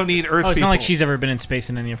don't need Earth. It's people. not like she's ever been in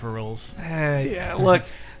space in any of her roles. Yeah, look.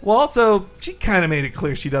 Well, also, she kind of made it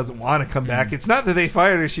clear she doesn't want to come back. It's not that they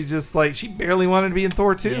fired her; she just she barely wanted to be in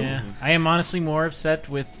Thor 2. Yeah, I am honestly more upset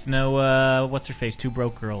with no what's her face, Two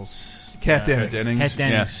Broke Girls. Kat Dennings. Kat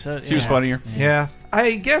Dennings. Yeah. She was funnier. Yeah,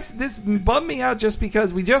 I guess this bummed me out just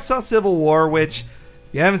because we just saw Civil War, which.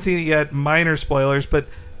 You haven't seen it yet, minor spoilers, but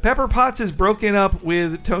Pepper Potts is broken up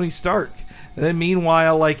with Tony Stark. And then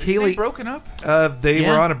meanwhile, Haley broken up? They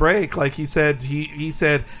were on a break. Like he said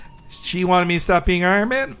she wanted me to stop being Iron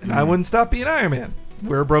Man, and I wouldn't stop being Iron Man.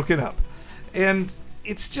 We're broken up. And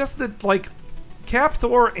it's just that Cap,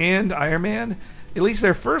 Thor, and Iron Man, at least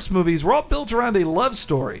their first movies, were all built around a love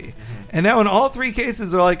story. And now in all three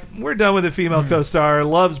cases, they're like, we're done with the female co-star.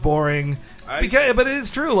 Love's boring. But it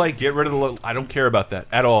is true. Get rid of the. I don't care about that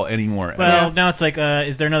at all anymore. Well, now it's like,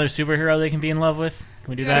 is there another superhero they can be in love with? Can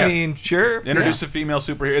we do that? I mean, sure. Introduce a female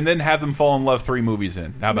superhero and then have them fall in love 3 movies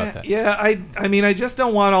in. How about that? Yeah, I mean, I just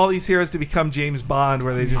don't want all these heroes to become James Bond,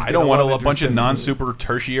 where they just. I don't want a bunch of non-super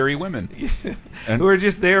tertiary women who are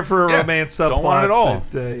just there for a romance subplot. Don't want it at all.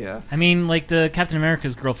 Yeah. I mean, like the Captain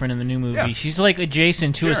America's girlfriend in the new movie, she's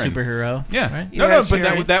adjacent to a superhero. Yeah, right? No,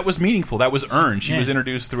 but that was meaningful. That was earned. She was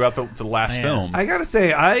introduced throughout the last film. I gotta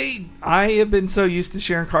say, I have been so used to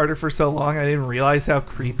Sharon Carter for so long, I didn't realize how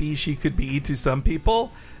creepy she could be to some people.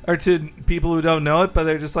 Or to people who don't know it, but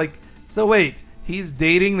they're just like, so wait, he's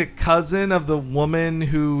dating the cousin of the woman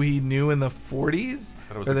who he knew in the 40s?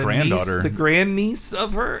 That was the granddaughter. The grandniece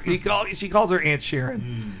of her? She calls her Aunt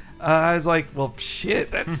Sharon. I was like, well,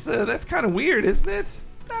 shit, that's kind of weird, isn't it?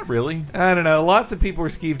 Not really. I don't know. Lots of people were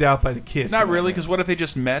skeeved out by the kiss. Not really, because what if they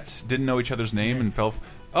just met, didn't know each other's name, and fell...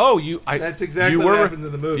 Oh, that's exactly what happens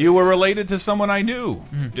in the movie. You were related to someone I knew.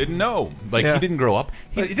 Didn't know. He didn't grow up.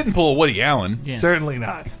 He didn't pull a Woody Allen. Yeah. Certainly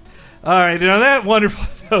not. All right, and on that wonderful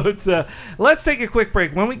note, let's take a quick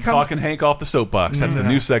break. When we come, Talking Hank off the soapbox. That's a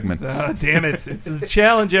new segment. Damn it! It's a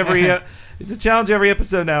challenge every. It's a challenge every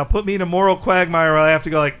episode now. Put me in a moral quagmire where I have to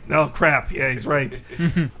go oh crap, yeah, he's right.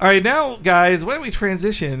 All right, now guys, why don't we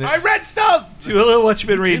transition? I read stuff to a little what you've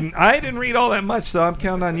been reading. I didn't read all that much, so I'm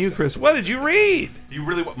counting on you, Chris. What did you read? You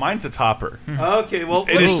really? Mine's the topper. Okay, well,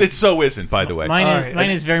 it so isn't. By the way, mine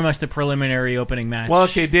is very much the preliminary opening match. Well,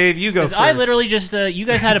 okay, Dave, you go first. I literally just you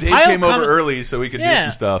guys had a Dave pile came over early so we could do some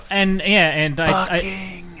stuff. And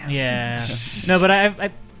no, but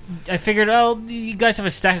I figured, you guys have a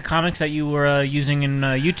stack of comics that you were using in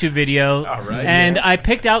a YouTube video. All right. And I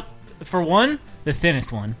picked out, for one, the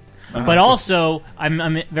thinnest one. But also,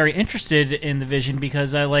 I'm very interested in the Vision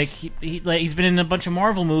because I he's been in a bunch of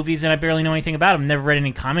Marvel movies and I barely know anything about him. Never read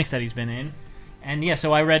any comics that he's been in. And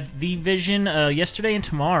so I read The Vision yesterday and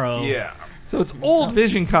tomorrow. Yeah. So it's old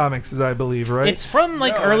Vision comics, I believe, right? It's from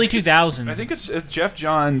early 2000s. I think it's Jeff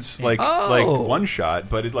Johns one shot,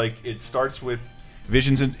 but it starts with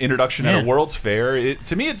Vision's introduction at a World's Fair.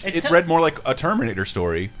 To me, it read more like a Terminator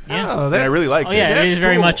story. Yeah. And I really liked it. Yeah, it is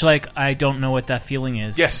very cool. much like I don't know what that feeling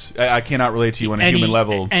is. Yes, I cannot relate to you on a human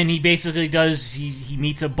level. And he basically does. He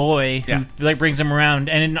meets a boy who brings him around,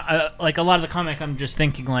 and in, a lot of the comic, I'm just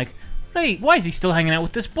thinking hey, why is he still hanging out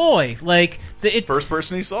with this boy? First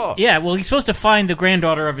person he saw. Yeah, well, he's supposed to find the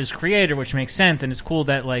granddaughter of his creator, which makes sense, and it's cool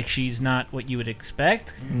that she's not what you would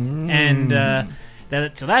expect, and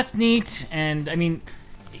so that's neat. And I mean,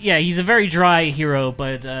 yeah, he's a very dry hero,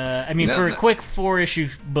 but for a quick 4-issue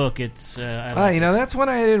book, it's. That's one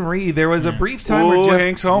I didn't read. There was a brief time where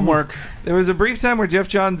Hank's homework. There was a brief time where Jeff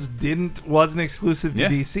Johns wasn't exclusive to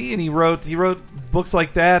DC, and he wrote books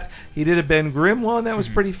like that. He did a Ben Grimm one that was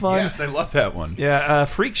pretty fun. Yes, I love that one. Yeah,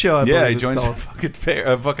 Freak Show. I believe he joins a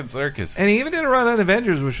fucking circus, and he even did a run on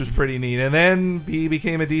Avengers, which was pretty neat. And then he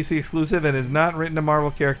became a DC exclusive and has not written a Marvel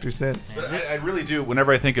character since. But I really do.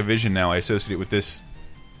 Whenever I think of Vision now, I associate it with this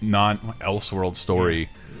non-Elseworld story.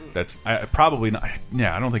 That's probably not.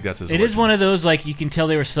 Yeah, I don't think that's as. It is one of those like you can tell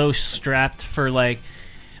they were so strapped for like,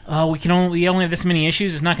 oh, we only have this many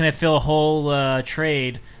issues. It's not going to fill a whole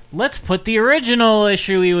trade. Let's put the original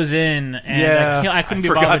issue he was in. And I couldn't be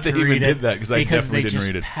bothered to read it did that because I definitely didn't read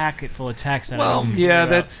it. They just pack it full of text. And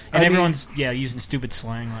everyone's using stupid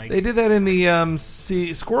slang. Like they did that in the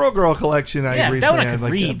Squirrel Girl collection. I recently that one I could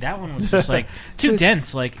had, read. That one was just like too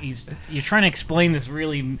dense. Like you're trying to explain this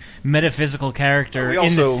really metaphysical character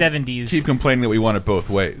in the 70s. Keep complaining that we want it both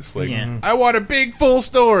ways. Like I want a big full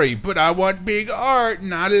story, but I want big art,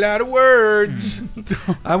 not a lot of words.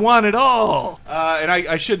 I want it all. And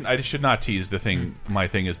I should not tease the thing. My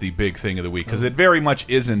thing is the big thing of the week because it very much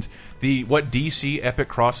isn't the what DC epic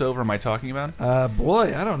crossover am I talking about?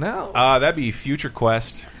 Boy, I don't know. That'd be Future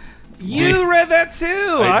Quest. You read that too.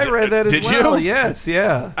 I read that as did well. You? Yes,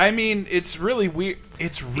 yeah. I mean, it's really weird.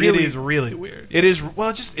 It is really weird. It is. Well,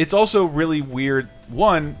 it's also really weird.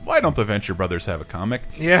 One, why don't the Venture Brothers have a comic?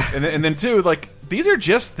 Yeah. And then two, like these are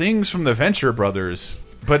just things from the Venture Brothers.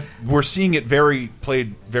 But we're seeing it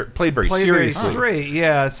played very seriously. Very straight,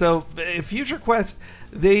 yeah. So Future Quest,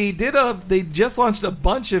 they just launched a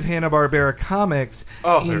bunch of Hanna-Barbera comics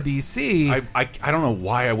in DC. I don't know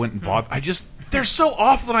why I went and bought. They're so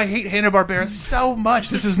awful, and I hate Hanna-Barbera so much.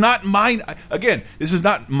 This is not mine. Again, this is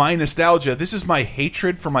not my nostalgia. This is my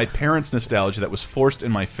hatred for my parents' nostalgia that was forced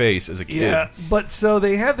in my face as a kid. Yeah, but so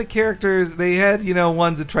they had the characters. They had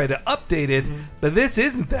ones that tried to update it, but this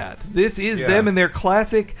isn't that. This is them in their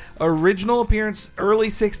classic original appearance, early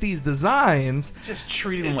 '60s designs. Just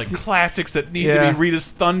treating them like classics that need to be read as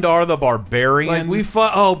Thundar the Barbarian.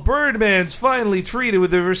 Like Birdman's finally treated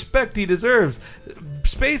with the respect he deserves.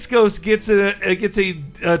 Space Ghost gets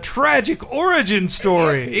a tragic origin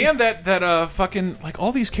story, and that fucking like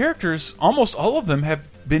all these characters, almost all of them have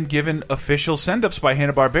been given official send-ups by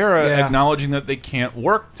Hanna-Barbera, acknowledging that they can't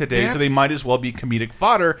work today, so they might as well be comedic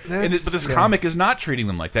fodder. But this comic is not treating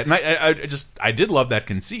them like that, and I did love that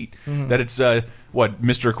conceit that it's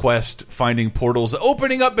Mr. Quest finding portals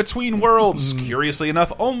opening up between worlds. Curiously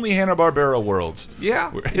enough, only Hanna-Barbera worlds.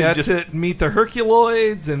 To meet the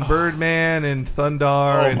Herculoids and Birdman and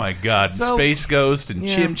Thundar. Oh my God, Space Ghost and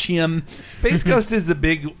Chim Chim. Space Ghost is the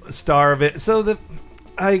big star of it. So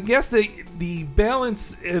I guess the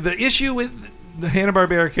balance, the issue with the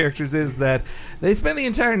Hanna-Barbera characters is that they spent the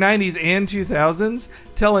entire 90s and 2000s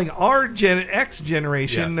telling our Gen X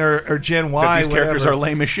generation or Gen Y that these characters are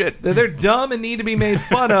lame as shit. That they're dumb and need to be made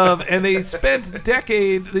fun of, and they spent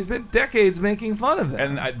decades making fun of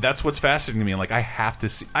them. And that's what's fascinating to me. Like I have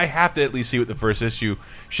to at least see what the first issue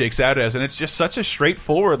shakes out as, and it's just such a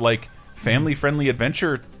straightforward family-friendly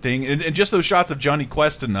adventure thing, and just those shots of Johnny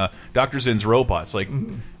Quest and Dr. Zin's robots,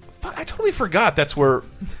 I totally forgot that's where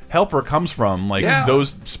Helper comes from.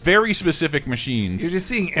 Those very specific machines. You're just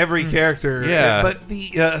seeing every character. Yeah. But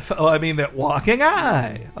that walking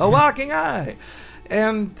eye. A walking eye.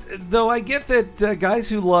 And though I get that guys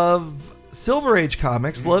who love Silver Age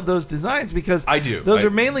comics love those designs because I do. Those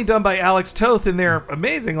are mainly done by Alex Toth, and they're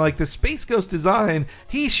amazing. Like the Space Ghost design,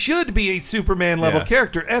 he should be a Superman level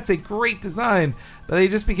character. That's a great design, but they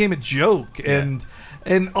just became a joke.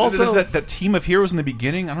 And also that team of heroes in the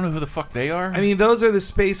beginning, I don't know who the fuck they are. I mean, those are the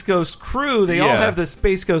Space Ghost crew. They all have the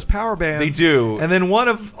Space Ghost power bands. They do. And then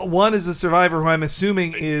one is the survivor, who I'm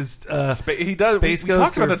assuming is he does. Space we Ghost.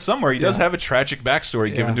 Talked about that somewhere. He does have a tragic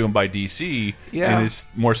backstory given to him by DC. Yeah. And his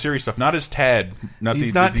more serious stuff. Not as Tad.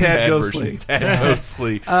 He's not Tad Ghostly. Tad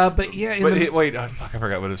Ghostly. But yeah. Wait. I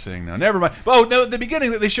forgot what I was saying now. Never mind. Oh no! At the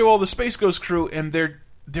beginning, they show all the Space Ghost crew and their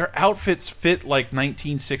outfits fit like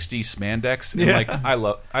 1960s spandex. And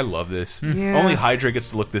I love this. Only Hydra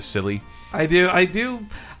gets to look this silly. I do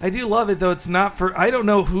love it, though. It's not for. I don't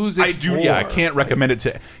know who's it for. Yeah, I can't recommend it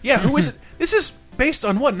to. Yeah, who is it? This is based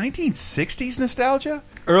on what, 1960s nostalgia?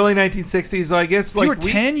 Early 1960s. So I guess if you were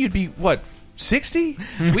 10, you'd be what, 60?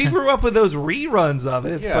 We grew up with those reruns of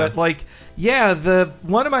it, but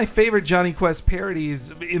one of my favorite Johnny Quest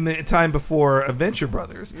parodies in the time before Adventure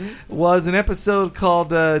Brothers was an episode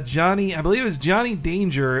called Johnny. I believe it was Johnny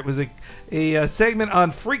Danger. It was a segment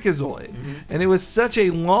on Freakazoid, and it was such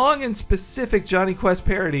a long and specific Johnny Quest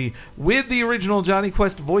parody with the original Johnny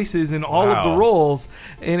Quest voices in all of the roles,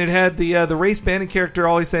 and it had the Race Bandit character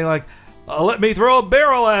always saying like, "Let me throw a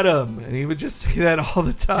barrel at him," and he would just say that all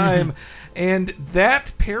the time. And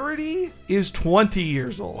that parody is 20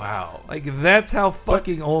 years old. Wow. Like, that's how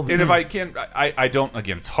fucking old it is. And if I can, I don't,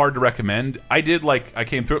 again, it's hard to recommend. I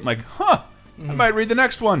came through it and I might read the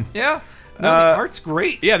next one. Yeah. No, the art's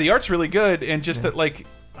great. Yeah, the art's really good. And just that,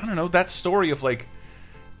 I don't know, that story of,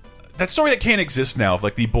 that story that can't exist now of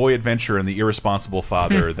like the boy adventurer and the irresponsible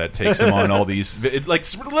father that takes him on all these, like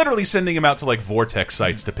literally sending him out to like vortex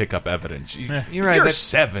sites to pick up evidence. You're right. You're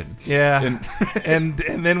 7. Yeah, and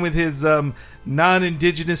then with his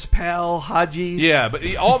non-indigenous pal Haji. Yeah,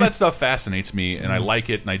 but all that stuff fascinates me, and I like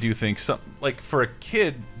it, and I do think like for a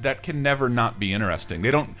kid that can never not be interesting.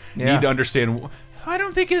 They don't need to understand. I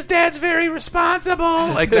don't think his dad's very responsible.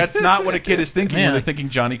 Like that's not what a kid is thinking when they're thinking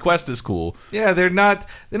Johnny Quest is cool. Yeah, they're not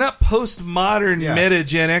postmodern meta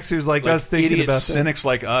Gen Xers like us thinking idiot about that. cynics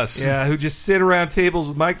like us. Yeah, who just sit around tables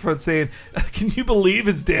with microphones saying, "Can you believe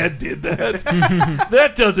his dad did that?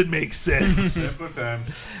 That doesn't make sense." Simple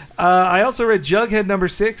times. I also read Jughead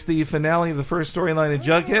 #6, the finale of the first storyline of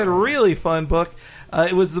Jughead. Really fun book.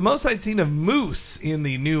 It was the most I'd seen of Moose in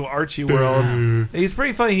the new Archie world. He's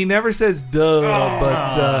pretty funny. He never says "duh,"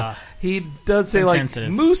 but he does say like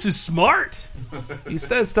Moose is smart. He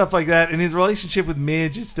says stuff like that, and his relationship with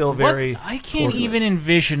Midge is still very. I can't even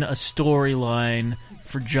envision a storyline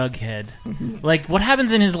for Jughead. Like, what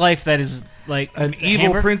happens in his life that is like an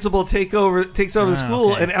evil principal takes over the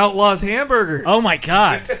school and outlaws hamburgers. Oh my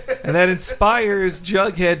god! And that inspires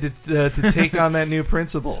Jughead to take on that new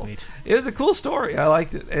principal. Sweet. It was a cool story. I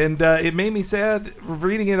liked it, and it made me sad.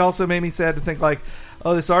 Reading it also made me sad to think like,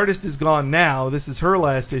 oh, this artist is gone now. This is her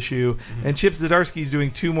last issue, and Chip Zdarsky's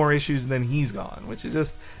doing 2 more issues, and then he's gone, which is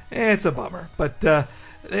just it's a bummer. But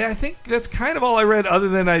I think that's kind of all I read, other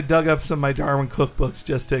than I dug up some of my Darwin cookbooks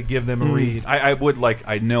just to give them a read. I would like.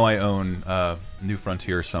 I know I own New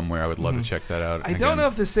Frontier somewhere. I would love to check that out. I don't know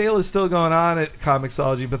if the sale is still going on at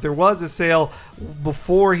Comixology, but there was a sale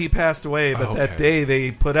before he passed away. But that day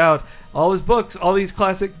they put out all his books, all these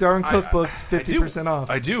classic Darwin cookbooks, 50%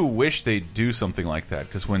 off. I do wish they'd do something like that,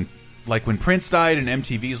 because when Prince died and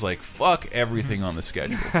MTV's like, fuck everything on the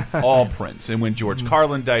schedule, all Prince. And when George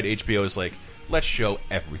Carlin died, HBO was like, let's show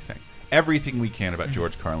everything we can about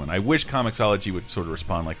George Carlin. I wish Comixology would sort of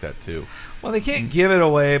respond like that too. Well, they can't give it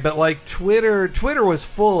away, but like Twitter was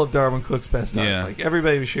full of Darwin Cook's best stuff. Yeah. Like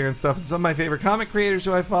everybody was sharing stuff, and some of my favorite comic creators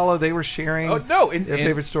who I follow, they were sharing their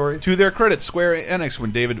favorite stories. To their credit, Square Enix,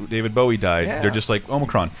 when David Bowie died, they're just like,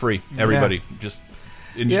 Omicron free, everybody just.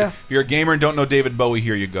 If you're a gamer and don't know David Bowie,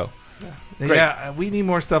 here you go. Great. Yeah, we need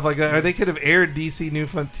more stuff like that. Or they could have aired DC New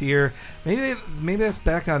Frontier. Maybe that's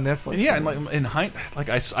back on Netflix. Yeah, and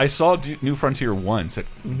I saw New Frontier once at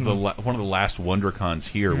one of the last WonderCons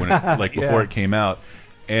here when it, before it came out,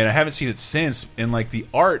 and I haven't seen it since. And like the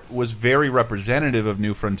art was very representative of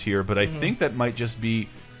New Frontier, but I think that might just be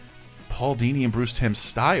Paul Dini and Bruce Timm's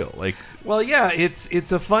style. Like, well, yeah,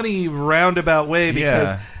 it's a funny roundabout way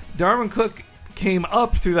because Darwin Cook came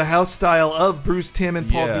up through the house style of Bruce Timm and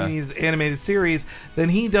Paul Dini's animated series. Then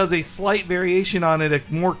he does a slight variation on it, a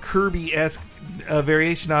more Kirby-esque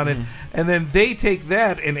variation on it, and then they take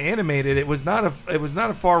that and animate it. It was not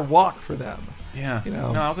a far walk for them. Yeah, you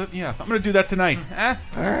know. No, I'm going to do that tonight.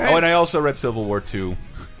 All right. Oh, and I also read Civil War 2.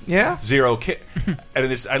 Yeah,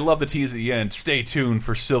 and I love the tease at the end. Stay tuned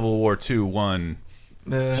for Civil War 2 1.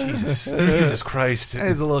 Jesus Christ! That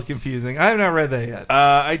is a little confusing. I have not read that yet.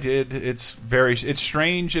 I did. It's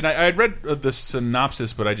strange, and I had read the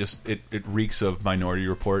synopsis, but it reeks of Minority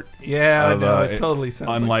Report. Yeah, no, it totally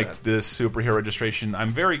sounds unlike like that. this superhero registration. I'm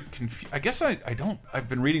very confused. I guess I don't. I've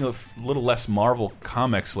been reading a little less Marvel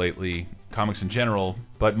comics lately, comics in general,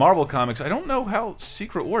 but Marvel comics. I don't know how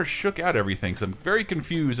Secret Wars shook out everything, so I'm very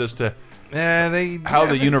confused as to how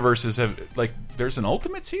the universes have there's an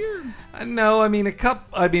Ultimates here? No, I mean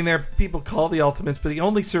there are people called the Ultimates, but the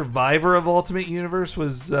only survivor of Ultimate Universe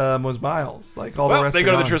was Miles. Like all the rest. They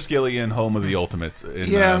go to the Triskelion home of the Ultimates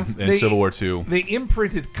in Civil War 2. They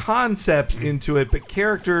imprinted concepts into it, but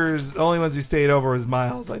characters, the only ones who stayed over was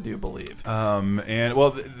Miles, I do believe.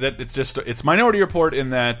 It's Minority Report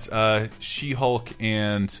in that She-Hulk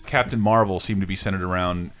and Captain Marvel seem to be centered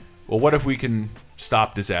around, well, what if we can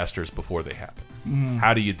stop disasters before they happen?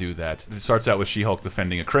 How do you do that? It starts out with She-Hulk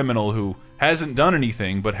defending a criminal who hasn't done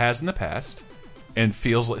anything but has in the past, and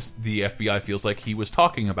the FBI feels like he was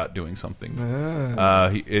talking about doing something.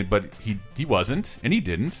 But he wasn't, and he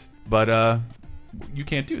didn't. But you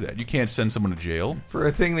can't do that. You can't send someone to jail for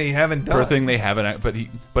a thing they haven't done. For a thing they haven't.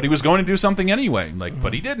 But he was going to do something anyway.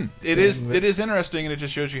 But he didn't. It is interesting, and it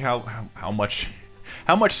just shows you how much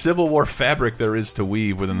Civil War fabric there is to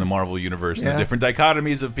weave within the Marvel universe, and the different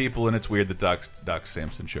dichotomies of people. And it's weird that Doc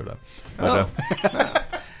Samson showed up. But,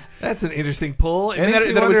 that's an interesting pull. And that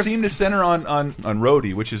it would seem to center on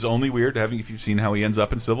Rhodey, which is only weird if you've seen how he ends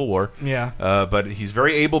up in Civil War. Yeah. But he's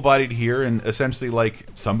very able-bodied here, and essentially,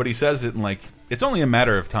 somebody says it, and it's only a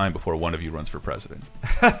matter of time before one of you runs for president.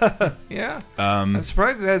 Yeah. I'm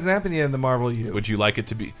surprised it hasn't happened yet in the Marvel U. Would you like it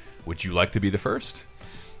to be? would you like to be the first?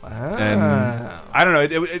 Wow. And I don't know,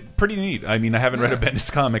 it pretty neat. I mean, I haven't read a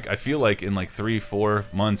Bendis comic. I feel like in like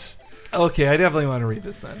 3-4 months. Okay, I definitely want to read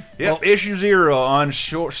this then. Yep, issue 0 on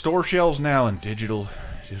store shelves now and digital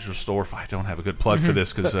store. I don't have a good plug for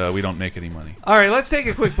this because we don't make any money. All right, let's take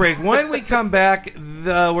a quick break. When we come back,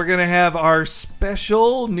 we're going to have our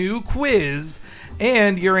special new quiz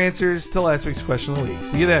and your answers to last week's question of the week.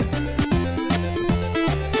 See you then.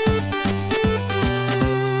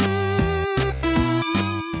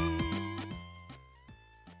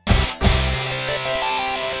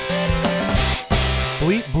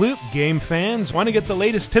 Bleep Bloop game fans, want to get the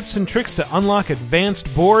latest tips and tricks to unlock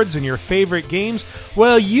advanced boards in your favorite games?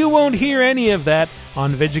 Well, you won't hear any of that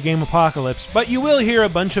on Video Game Apocalypse, but you will hear a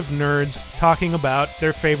bunch of nerds talking about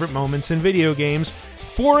their favorite moments in video games.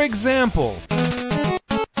 For example,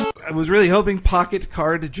 I was really hoping Pocket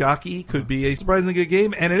Card Jockey could be a surprisingly good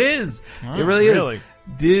game, and it is. It really is.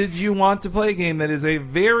 Did you want to play a game that is a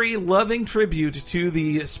very loving tribute to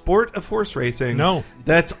the sport of horse racing? No.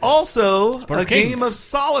 That's also a Kings. game of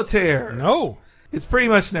solitaire. no. It's pretty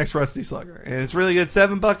much next Rusty Slugger, and it's really good.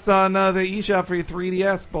 $7 on the eShop for your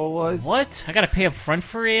 3DS, boys. What? I got to pay up front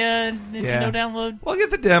for a Nintendo download? Well,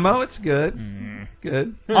 get the demo. It's good. It's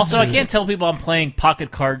good. Also, I can't tell people I'm playing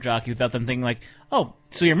Pocket Card Jockey without them thinking like, oh,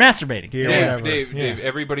 so you're masturbating. Yeah, Dave, whatever. Dave,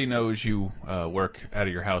 everybody knows you work out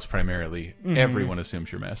of your house primarily. Everyone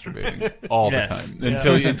assumes you're masturbating all Yes. the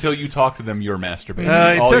time. Until you talk to them, you're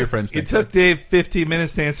masturbating. All your friends think It took that. Dave 15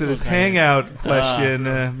 minutes to answer this hangout question.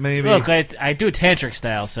 Maybe Look, I do it tantric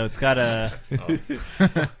style, so it's got a...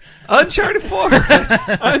 Uncharted 4.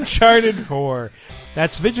 Uncharted 4.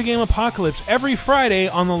 That's Video Game Apocalypse every Friday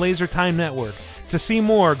on the Laser Time Network. To see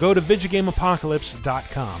more, go to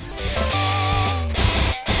VideoGameApocalypse.com.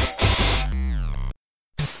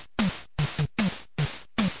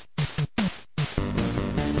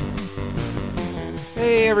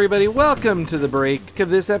 Hey everybody, welcome to the break of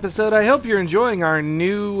this episode. I hope you're enjoying our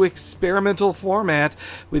new experimental format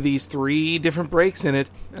with these 3 different breaks in it.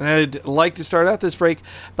 And I'd like to start out this break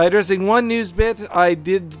by addressing one news bit I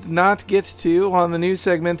did not get to on the news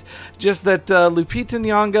segment, just that Lupita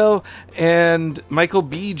Nyong'o and Michael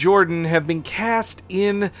B. Jordan have been cast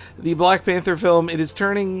in the Black Panther film. It is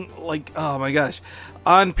turning like, oh my gosh.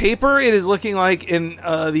 On paper, it is looking like in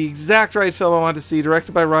the exact right film I want to see,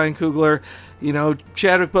 directed by Ryan Coogler. You know,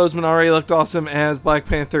 Chadwick Boseman already looked awesome as Black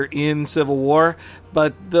Panther in Civil War,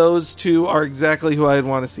 but those two are exactly who I'd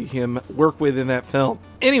want to see him work with in that film.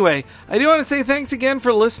 Anyway, I do want to say thanks again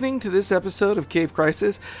for listening to this episode of Cape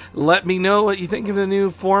Crisis. Let me know what you think of the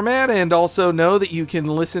new format, and also know that you can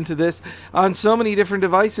listen to this on so many different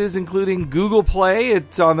devices, including Google Play.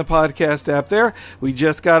 It's on the podcast app there. We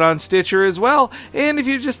just got on Stitcher as well. And if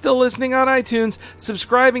you're just still listening on iTunes,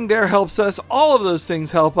 subscribing there helps us. All of those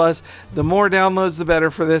things help us. The more downloads, the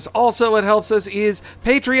better for this. Also, what helps us is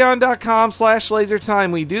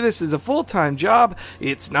patreon.com/lasertime. We do this as a full-time job.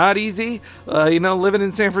 It's not easy. Living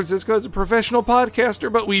in San Francisco as a professional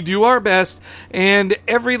podcaster, but we do our best, and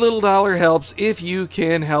every little dollar helps if you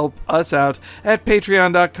can help us out at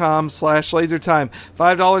patreon.com/lasertime.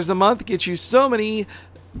 $5 a month gets you so many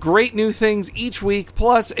great new things each week,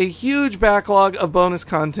 plus a huge backlog of bonus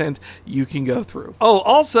content you can go through. Oh,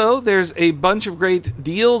 also, there's a bunch of great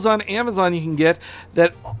deals on Amazon you can get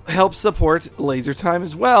that help support Laser Time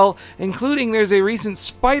as well, including there's a recent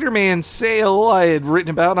Spider-Man sale I had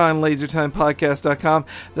written about on lasertimepodcast.com.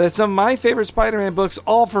 That's some of my favorite Spider-Man books,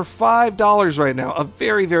 all for $5 right now. A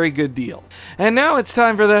very, very good deal. And now it's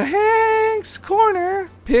time for the Hank's Corner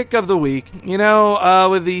pick of the week.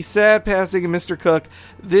 With the sad passing of Mr. Cook,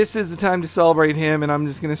 this is the time to celebrate him, and I'm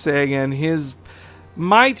just going to say again,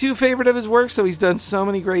 my 2 favorite of his work, so he's done so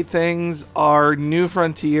many great things, are New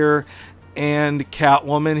Frontier and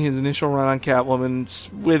Catwoman, his initial run on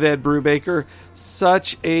Catwoman with Ed Brubaker.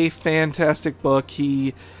 Such a fantastic book.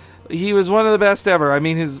 He was one of the best ever. I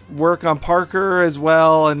mean, his work on Parker as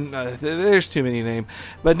well, and there's too many to name.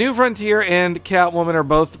 But New Frontier and Catwoman are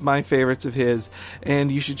both my favorites of his, and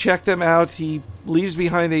you should check them out. He leaves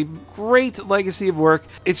behind a great legacy of work.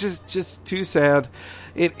 It's just too sad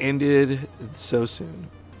it ended so soon.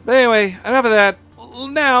 But anyway, enough of that.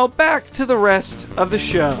 Now, back to the rest of the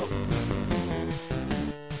show.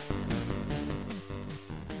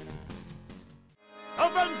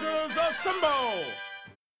 Avengers Assemble!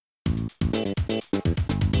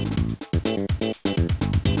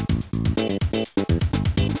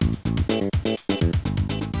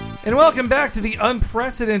 And welcome back to the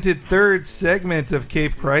unprecedented 3rd segment of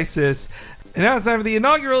Cape Crisis. And now it's time for the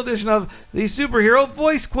inaugural edition of the Superhero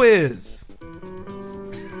Voice Quiz.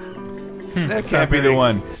 That Can't be the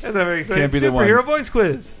one. That's not very exciting. Can't be the one. Superhero Voice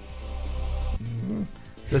Quiz.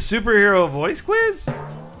 The superhero voice quiz?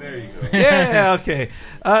 There you go. Yeah, okay.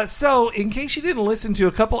 So, in case you didn't listen to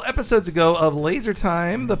a couple episodes ago of Laser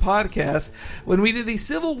Time, the podcast, when we did the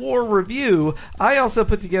Civil War review, I also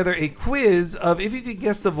put together a quiz of if you could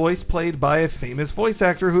guess the voice played by a famous voice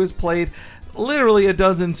actor who has played literally over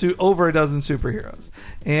a dozen superheroes.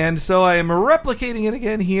 And so I am replicating it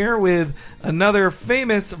again here with another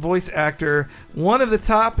famous voice actor, one of the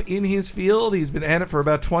top in his field. He's been at it for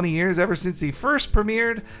about 20 years, ever since he first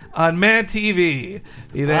premiered on Mad TV.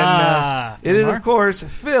 It is, of course,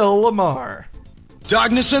 Phil Lamar.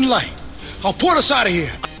 Darkness and light. I'll port us out of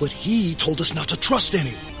here. But he told us not to trust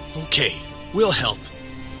anyone. Okay, we'll help.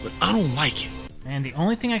 But I don't like it. And the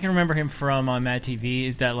only thing I can remember him from on Mad TV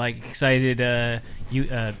is that like excited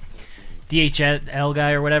DHL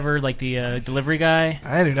guy or whatever, like the delivery guy.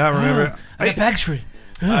 I do not remember. I got bags for you.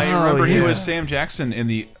 I remember he was Sam Jackson in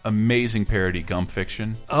the amazing parody Gump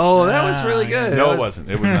Fiction. Oh, that was really good. No, it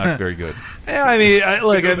wasn't. It was not very good. Yeah, I mean,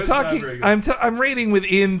 I'm rating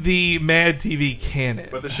within the Mad TV canon.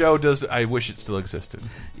 But the show does. I wish it still existed.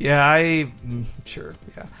 Yeah, sure.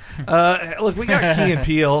 Yeah. Look, we got Key and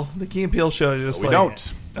Peele. The Key and Peele show is just we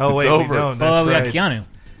don't. Oh, wait, it's over. we don't. That's we right. got Keanu.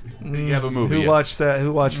 You have a movie. Who watched that?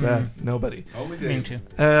 Nobody. Only Me Dave. too.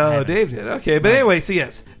 Oh, Dave did. Okay, but anyway, so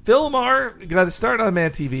yes, Phil Lamar got to start on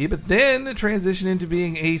Mad TV, but then transitioned into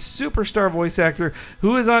being a superstar voice actor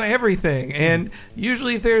who is on everything. And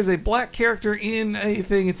usually, if there's a black character in a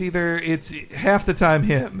thing, it's half the time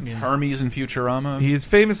him. Hermes in Futurama. He's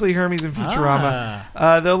famously Hermes in Futurama.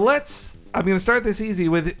 I'm going to start this easy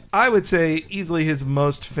with, I would say, easily his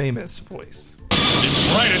most famous voice.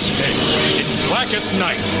 In brightest day, in blackest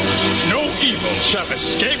night, no evil shall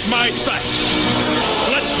escape my sight.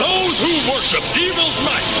 Let those who worship evil's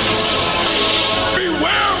might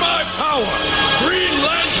beware my power, Green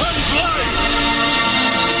Lantern's light.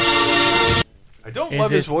 I don't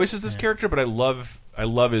love his voice as this character, but I love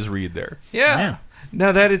his read there. Yeah.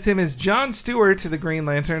 Now that is him as John Stewart to the Green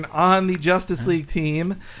Lantern on the Justice League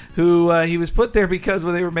team, who he was put there because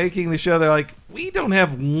when they were making the show, they're like, we don't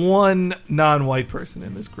have one non-white person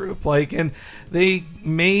in this group. And they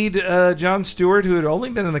made John Stewart, who had only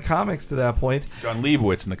been in the comics to that point. John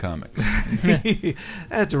Leibowitz in the comics.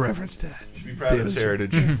 That's a reference to Should be proud of his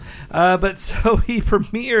heritage. But so he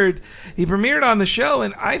premiered on the show,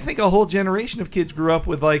 and I think a whole generation of kids grew up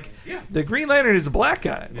with the Green Lantern is a black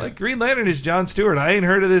guy. Yeah. Green Lantern is John Stewart. I ain't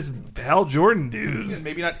heard of this Hal Jordan dude.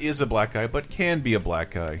 Maybe not is a black guy, but can be a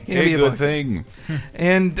black guy. Can be a good thing.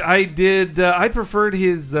 And I preferred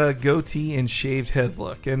his goatee and shaved head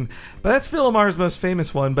look. But that's Phil Lamar's most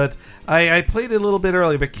famous one. But I played it a little bit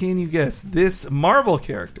earlier. But can you guess this Marvel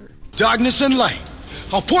character? Darkness and light.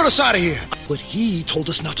 I'll port us out of here. But he told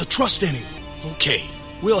us not to trust anyone. Okay,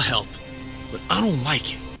 we'll help. But I don't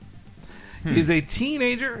like it. He's a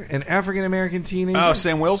teenager, an African-American teenager. Oh,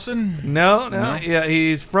 Sam Wilson? No. Yeah,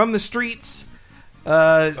 he's from the streets.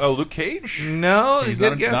 Luke Cage? No, he's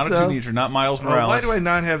good not a teenager, not Miles Morales. Why do I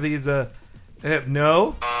not have these?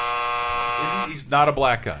 No. He's not a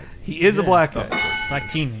black guy. He is a black guy. Black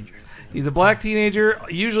teenager. He's a black teenager,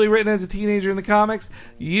 usually written as a teenager in the comics,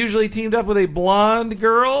 usually teamed up with a blonde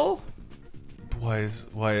girl. Why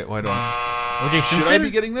don't O.J. Simpson? Should I be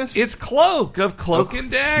getting this? It's Cloak of Cloak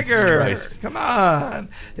and Dagger. Come on.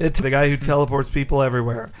 It's the guy who teleports people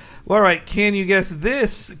everywhere. Well, all right, can you guess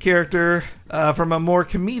this character from a more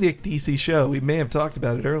comedic DC show? We may have talked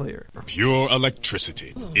about it earlier. Pure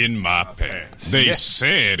electricity in my pants. They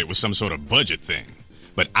said it was some sort of budget thing.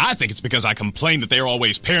 But I think it's because I complained that they were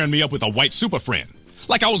always pairing me up with a white super friend.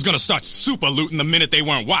 Like I was going to start super looting the minute they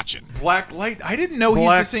weren't watching. Black Light? I didn't know he's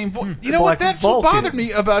the same voice. You know what? That's what bothered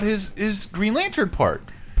me about his Green Lantern part.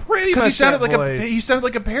 Pretty much he sounded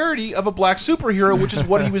like a parody of a black superhero, which is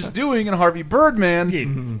what he was doing in Harvey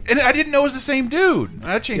Birdman. And I didn't know it was the same dude.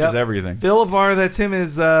 That changes everything. Phil Lamar, that's him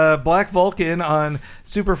as Black Vulcan on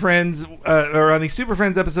Super Friends, or on the Super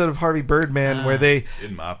Friends episode of Harvey Birdman, where they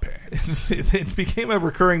in my pants. It became a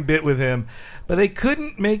recurring bit with him. But they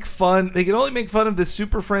couldn't make fun. They could only make fun of the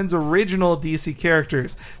Super Friends original DC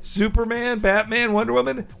characters. Superman, Batman, Wonder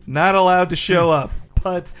Woman, not allowed to show up.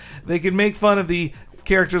 But they could make fun of the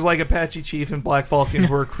characters like Apache Chief and Black Vulcan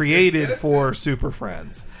who were created for Super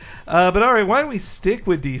Friends. But all right, why don't we stick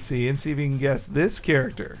with DC and see if you can guess this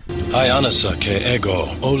character? Hayanasa ke ego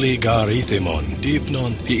oligarithimon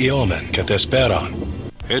dipnon piomen ke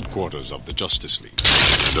tesperan. Headquarters of the Justice League.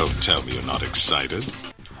 Don't tell me you're not excited.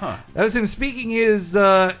 That was him speaking his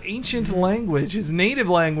ancient language, his native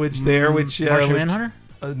language there, which... Martian Manhunter?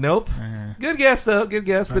 Nope. Good guess, though. Good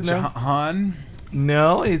guess, but no. Han?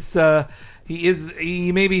 No, it's...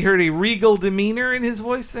 He maybe heard a regal demeanor in his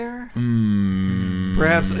voice there. Pretty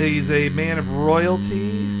Perhaps he's a man of royalty.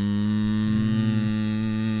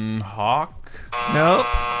 Hawk? Nope.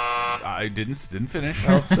 I didn't finish.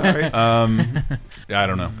 Oh, sorry. I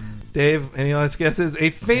don't know. Dave, any last guesses? A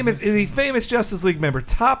famous Justice League member,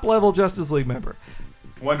 top level Justice League member.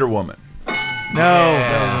 Wonder Woman.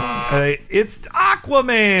 No, it's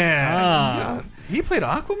Aquaman. He played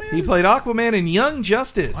Aquaman? He played Aquaman in Young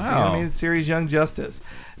Justice, the Wow. animated series Young Justice.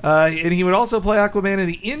 And he would also play Aquaman in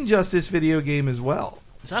the Injustice video game as well.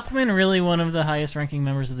 Is Aquaman really one of the highest-ranking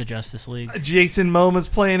members of the Justice League? Jason Momoa's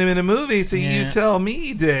playing him in a movie, so Yeah. you tell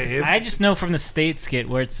me, Dave. I just know from the state skit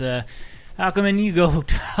where it's, Aquaman, you go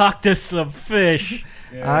talk to some fish.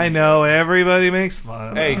 I know, everybody makes fun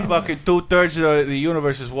of Hey, him. fucking 2/3 of the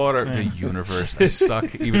universe is water. The universe. I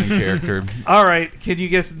suck even in character. All right, can you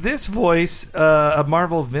guess this voice, a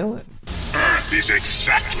Marvel villain? Earth is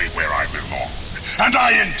exactly where I belong, and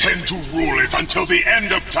I intend to rule it until the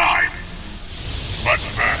end of time. But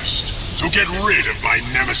first, to get rid of my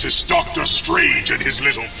nemesis Doctor Strange and his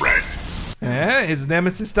little friend. His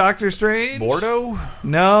nemesis Doctor Strange? Mordo?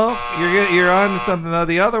 No, you're on to something though.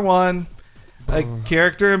 The other one, a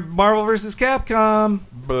character in Marvel vs. Capcom.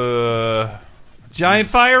 Giant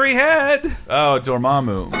fiery head. Oh,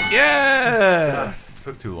 Dormammu. Yes.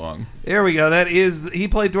 Took too long. There we go. He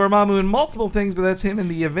played Dormammu in multiple things, but that's him in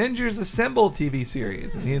the Avengers Assemble TV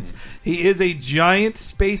series. And he is a giant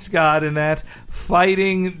space god in that,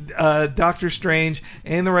 fighting Doctor Strange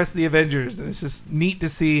and the rest of the Avengers. And it's just neat to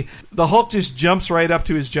see. The Hulk just jumps right up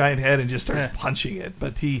to his giant head and just starts punching it,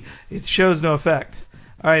 but it shows no effect.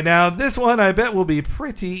 All right, now this one I bet will be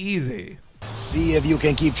pretty easy. See if you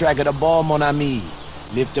can keep track of the ball, mon ami.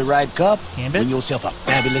 Lift the right cup, Gambit? win yourself a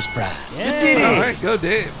fabulous prize. Yeah. You did it. All right, go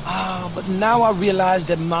Dave. But now I realize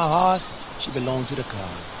that my heart should belong to the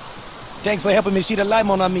cards. Thanks for helping me see the light,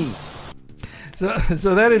 mon ami.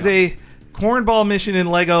 So that is a cornball mission in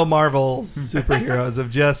Lego Marvel's superheroes of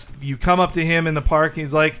just, you come up to him in the park and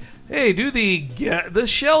he's like, hey, do the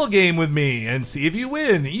shell game with me and see if you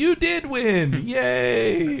win. You did win.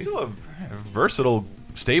 Yay. It's still a versatile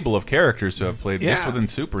stable of characters who have played this within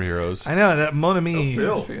superheroes. I know, that Mon Ami.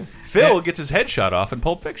 Phil gets his head shot off in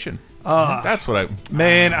Pulp Fiction. That's what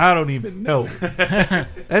Man, I don't even know.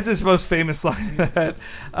 That's his most famous line.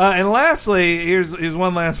 And lastly, here's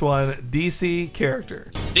one last one. DC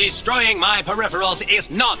character. Destroying my peripherals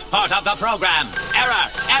is not part of the program.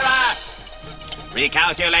 Error!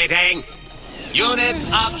 Recalculating. Units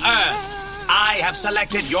of Earth. I have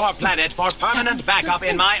selected your planet for permanent backup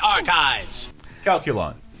in my archives.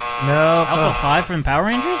 Calculon. No. Alpha 5 from Power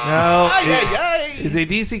Rangers? No. Is a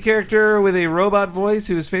DC character with a robot voice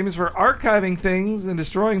who is famous for archiving things and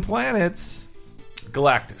destroying planets.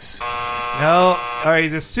 Galactus. No. All right,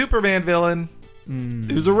 he's a Superman villain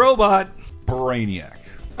who's a robot. Brainiac.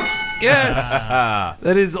 Yes.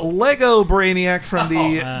 That is Lego Brainiac from the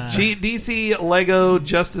DC Lego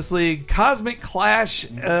Justice League Cosmic Clash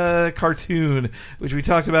cartoon, which we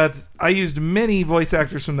talked about. I used many voice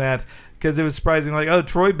actors from that because it was surprising. Like, oh,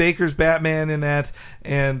 Troy Baker's Batman in that,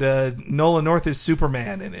 and Nolan North is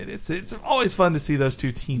Superman in it. It's always fun to see those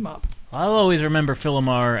two team up. I'll always remember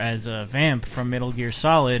Philomar as a vamp from Metal Gear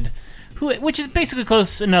Solid, which is basically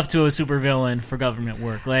close enough to a supervillain for government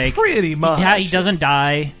work. Like, pretty much. He doesn't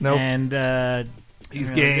die. Nope. And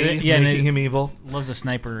he's gay, making him evil. Loves a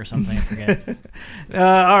sniper or something, I forget.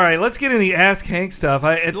 All right, let's get into the Ask Hank stuff.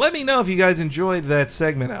 And let me know if you guys enjoyed that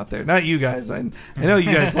segment out there. Not you guys. I know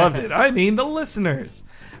you guys loved it. I mean the listeners.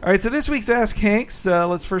 All right, so this week's Ask Hanks,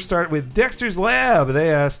 let's first start with Dexter's Lab.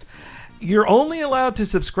 They asked, you're only allowed to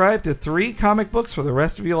subscribe to 3 comic books for the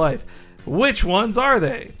rest of your life. Which ones are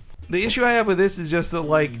they? The issue I have with this is just that,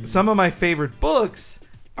 like, some of my favorite books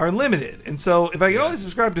are limited. And so if I can only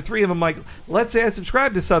subscribe to 3 of them, like, let's say I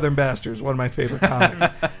subscribe to Southern Bastards, one of my favorite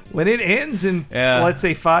comics. When it ends in, let's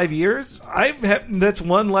say, 5 years, that's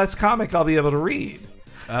one less comic I'll be able to read.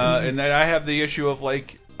 And then I have the issue of,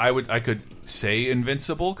 like, I could say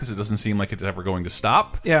Invincible because it doesn't seem like it's ever going to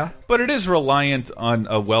stop. Yeah. But it is reliant on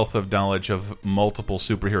a wealth of knowledge of multiple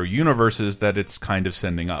superhero universes that it's kind of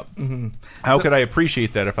sending up. How could I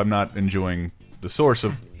appreciate that if I'm not enjoying the source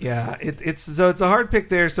of... Yeah, it's a hard pick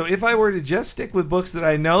there. So if I were to just stick with books that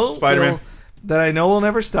I know will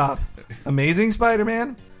never stop, Amazing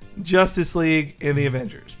Spider-Man, Justice League, and the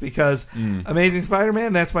Avengers, because Amazing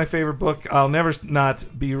Spider-Man, that's my favorite book. I'll never not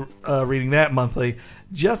be reading that monthly.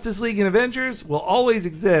 Justice League and Avengers will always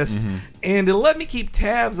exist, and it'll let me keep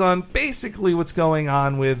tabs on basically what's going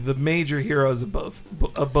on with the major heroes of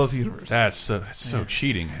both universes. That's so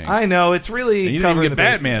cheating, Hank. I know, it's really and you didn't even get the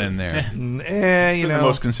Batman in there. It's been the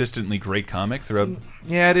most consistently great comic throughout.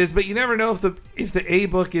 Yeah, it is, but you never know if the A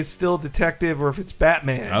book is still detective or if it's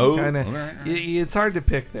Batman. It's hard to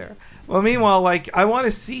pick there. Well, meanwhile, I want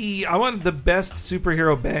the best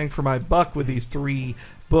superhero bang for my buck with these 3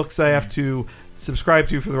 books I have to subscribe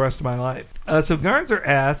to for the rest of my life. So Garnzer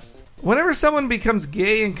asks, whenever someone becomes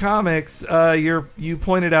gay in comics, you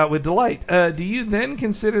pointed out with delight, do you then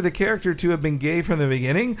consider the character to have been gay from the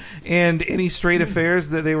beginning, and any straight affairs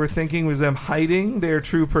that they were thinking was them hiding their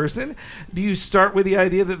true person? Do you start with the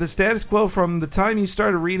idea that the status quo from the time you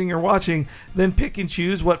started reading or watching, then pick and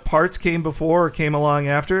choose what parts came before or came along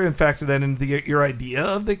after, and factor that into your idea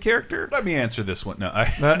of the character? Let me answer this one. No,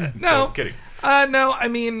 no, kidding. No, I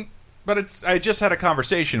mean... But I just had a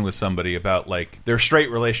conversation with somebody about their straight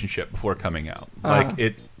relationship before coming out.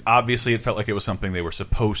 Obviously it felt like it was something they were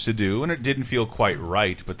supposed to do, and it didn't feel quite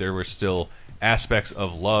right. But there were still aspects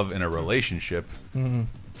of love in a relationship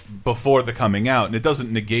before the coming out, and it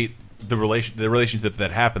doesn't negate the relationship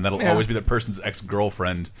that happened. That'll always be that person's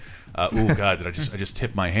ex-girlfriend. Oh God, did I just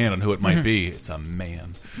tip my hand on who it might be? It's a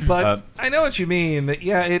man. But I know what you mean. That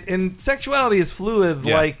and sexuality is fluid.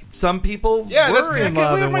 Like some people were in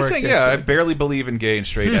love and were. I barely believe in gay and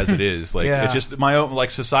straight as it is. It's just my own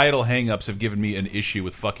societal hang-ups have given me an issue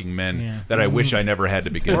with fucking men that I wish I never had to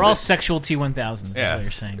begin. We're all sexual T1000s. Is what you're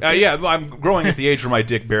saying. I'm growing at the age where my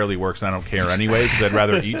dick barely works, and I don't care anyway because I'd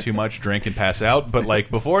rather eat too much, drink, and pass out. But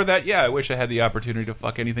before that, I wish I had the opportunity to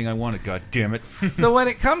fuck anything I wanted. God damn it. So when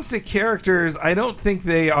it comes to characters, I don't think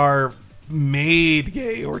they are made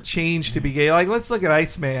gay or changed to be gay. Let's look at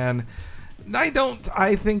Iceman. I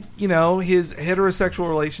think his heterosexual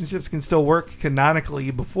relationships can still work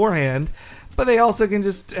canonically beforehand, but they also can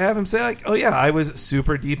just have him say oh yeah, I was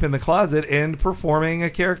super deep in the closet and performing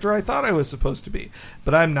a character I thought I was supposed to be,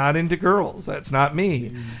 but I'm not into girls. That's not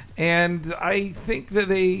me. And I think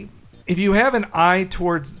that if you have an eye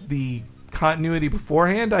towards the continuity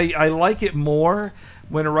beforehand, I like it more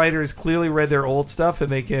when a writer has clearly read their old stuff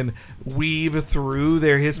and they can weave through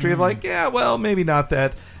their history of maybe not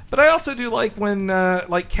that. But I also do like when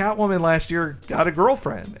Catwoman last year got a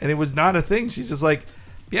girlfriend and it was not a thing. She's just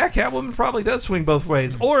Catwoman probably does swing both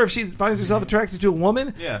ways. Or if she finds herself attracted to a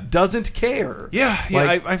woman, doesn't care.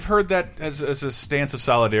 I've heard that as a stance of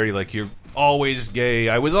solidarity. You're always gay.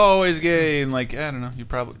 I was always gay, and I don't know. You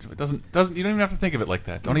probably it doesn't. You don't even have to think of it like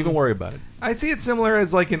that. Don't even worry about it. I see it similar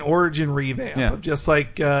as an origin revamp of just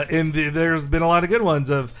and there's been a lot of good ones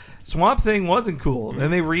of Swamp Thing wasn't cool. Then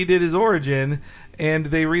they redid his origin. And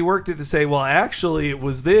they reworked it to say, well, actually, it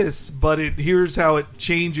was this, but here's how it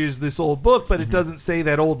changes this old book, but it doesn't say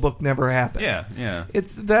that old book never happened. Yeah.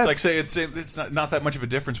 It's not that much of a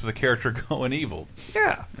difference with a character going evil.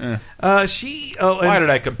 Yeah. Why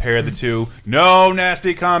did I compare the two? No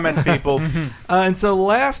nasty comments, people. And so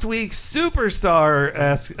last week's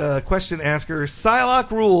superstar question asker,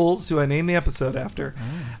 Psylocke Rules, who I named the episode after,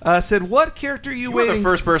 said, what character are you waiting for? You're the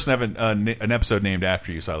first person to have an episode named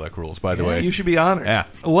after you, Psylocke Rules, by the way. You should be honored. Yeah.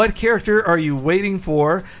 What character are you waiting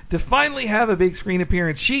for to finally have a big screen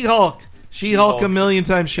appearance? She-Hulk. She-Hulk a million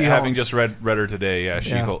times She-Hulk. Having just read her today,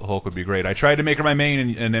 She-Hulk would be great. I tried to make her my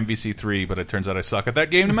main in MVC3, but it turns out I suck at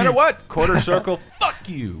that game no matter what. Quarter circle, fuck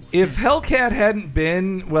you. If Hellcat hadn't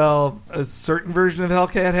been, a certain version of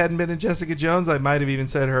Hellcat hadn't been in Jessica Jones, I might have even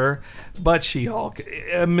said her. But She-Hulk.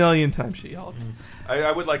 A million times She-Hulk.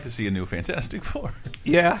 I would like to see a new Fantastic Four.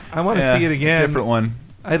 Yeah, I want to see it again. Different one.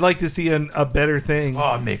 I'd like to see a better thing.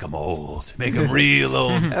 Oh, make them old. Make them real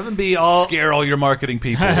old. Have them be all... Scare all your marketing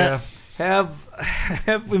people. Have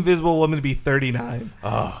Invisible Woman be 39.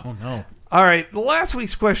 Oh no. All right, last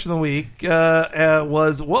week's question of the week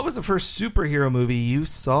was, what was the first superhero movie you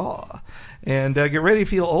saw? And get ready to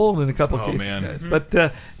feel old in a couple of cases, guys. But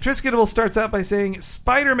Triskidable starts out by saying,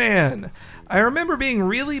 Spider-Man. I remember being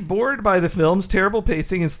really bored by the film's terrible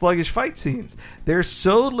pacing and sluggish fight scenes. There's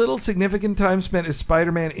so little significant time spent as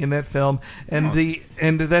Spider-Man in that film, and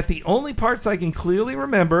that the only parts I can clearly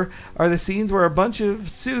remember are the scenes where a bunch of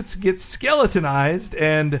suits get skeletonized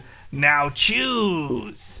and now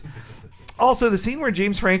choose. Also, the scene where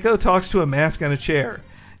James Franco talks to a mask on a chair.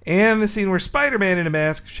 And the scene where Spider-Man in a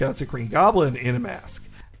mask shouts at Green Goblin in a mask.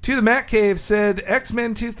 To the Mac Cave said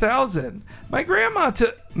X-Men 2000. My grandpa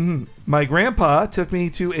took me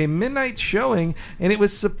to a midnight showing, and it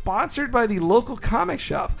was sponsored by the local comic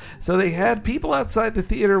shop. So they had people outside the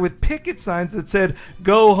theater with picket signs that said,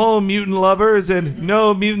 "Go home, mutant lovers," and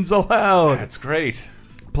 "No mutants allowed." That's great.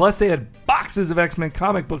 Plus, they had boxes of X-Men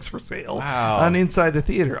comic books for sale on Inside the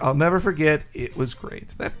Theater. I'll never forget. It was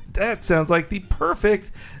great. That sounds like the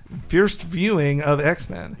perfect first viewing of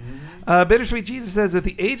X-Men. Bittersweet Jesus says, at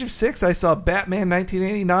the age of 6, I saw Batman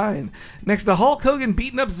 1989. Next to Hulk Hogan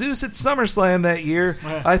beating up Zeus at SummerSlam that year.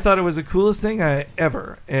 I thought it was the coolest thing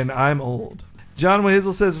ever, and I'm old. John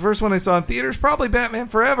Wahizel says, the first one I saw in theaters, probably Batman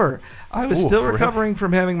Forever. I was still recovering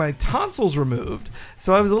from having my tonsils removed,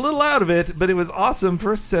 so I was a little out of it, but it was awesome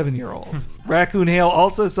for a 7-year-old. Raccoon Hale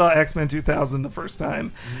also saw X-Men 2000 the first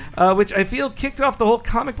time, which I feel kicked off the whole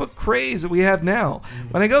comic book craze that we have now.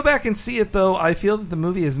 When I go back and see it, though, I feel that the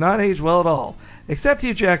movie has not aged well at all. Except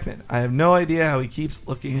Hugh Jackman. I have no idea how he keeps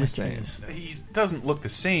looking the same. He doesn't look the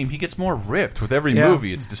same. He gets more ripped with every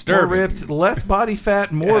movie. It's disturbing. More ripped, less body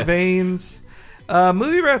fat, more veins.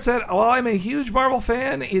 Movie Rat said, while I'm a huge Marvel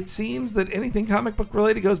fan, it seems that anything comic book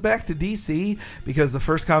related goes back to DC, because the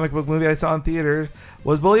first comic book movie I saw in theater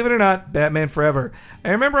was, believe it or not, Batman Forever. I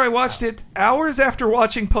remember I watched it hours after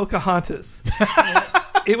watching Pocahontas.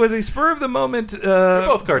 It was a spur of the moment. They're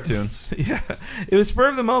both cartoons. Yeah, it was spur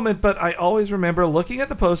of the moment, but I always remember looking at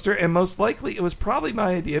the poster, and most likely it was probably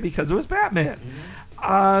my idea because it was Batman.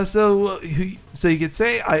 So you could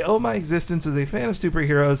say I owe my existence as a fan of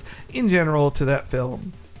superheroes in general to that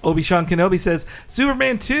film. Obi-Wan Kenobi says,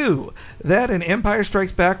 Superman 2. That and Empire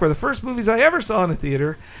Strikes Back were the first movies I ever saw in a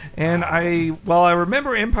theater. And while I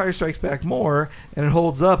remember Empire Strikes Back more, and it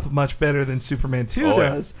holds up much better than Superman 2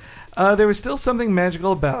 does, there was still something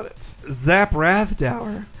magical about it. Zap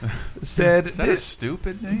Rathdower said, Is that a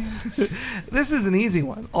stupid name? This is an easy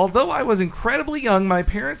one. Although I was incredibly young, my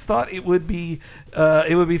parents thought it would be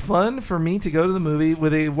fun for me to go to the movie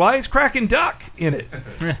with a wisecracking duck in it.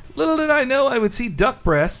 Little did I know I would see duck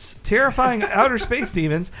breasts, terrifying outer space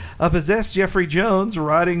demons, a possessed Jeffrey Jones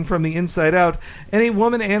rotting from the inside out, and a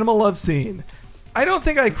woman-animal love scene. I don't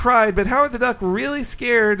think I cried, but Howard the Duck really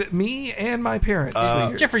scared me and my parents.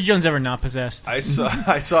 Is Jeffrey Jones ever not possessed? I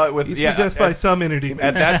saw it with... He's possessed by some inner demon.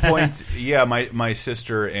 At that point, my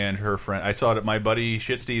sister and her friend... I saw it at my buddy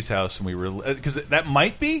Shit Steve's house, and we were... Because that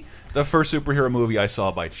might be the first superhero movie I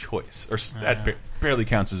saw by choice. Or that barely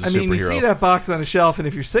counts as a superhero. I mean, you see that box on a shelf, and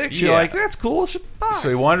if you're 6, you're like, that's cool. Box. So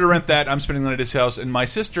he wanted to rent that. I'm spending the night at his house, and my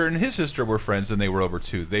sister and his sister were friends, and they were over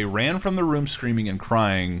too. They ran from the room screaming and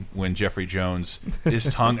crying when Jeffrey Jones, his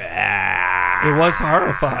tongue... It was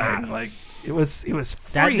horrifying. Like, it was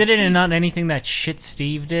freaky. That did it, and not anything that Shit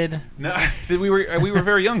Steve did? No, we were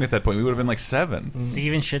very young at that point. We would have been like 7. Was he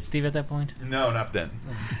even Shit Steve at that point? No, not then.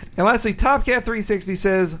 And lastly, TopCat360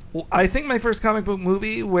 says, I think my first comic book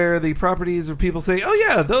movie where the properties of people say, oh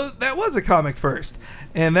yeah, that was a comic first.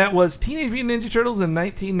 And that was Teenage Mutant Ninja Turtles in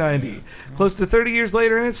 1990. Close to 30 years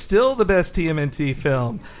later, and it's still the best TMNT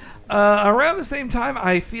film. Around the same time,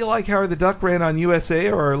 I feel like Howard the Duck ran on USA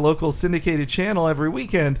or our local syndicated channel every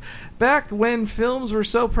weekend, back when films were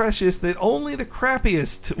so precious that only the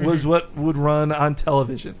crappiest was what would run on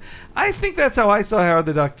television. I think that's how I saw Howard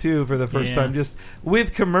the Duck, too, for the first time, just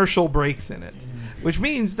with commercial breaks in it, which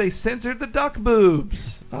means they censored the duck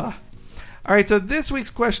boobs. All right, so this week's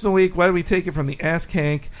question of the week, why do we take it from the Ask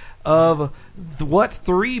Hank of what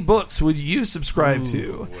 3 books would you subscribe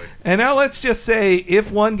to? Boy. And now let's just say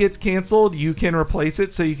if one gets canceled, you can replace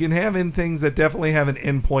it, so you can have in things that definitely have an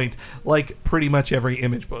endpoint, like pretty much every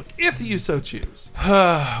Image book, if you so choose.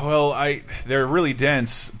 Well, they're really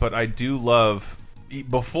dense, but I do love...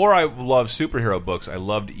 Before I loved superhero books, I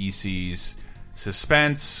loved EC's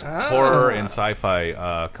suspense, horror, and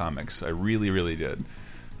sci-fi comics. I really, really did.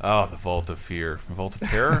 Oh, the Vault of Fear. Vault of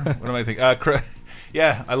Terror? What am I thinking?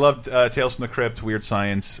 Yeah, I loved Tales from the Crypt, Weird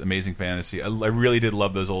Science, Amazing Fantasy. I really did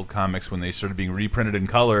love those old comics when they started being reprinted in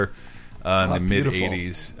color in the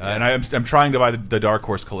mid-'80s. And I'm trying to buy the Dark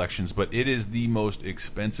Horse collections, but it is the most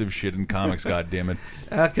expensive shit in comics, goddammit.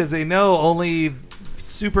 Because they know only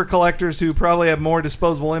super collectors who probably have more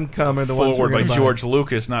disposable income are the ones who are going to buy. George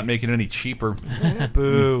Lucas, not making it any cheaper.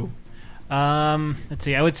 Boo. Let's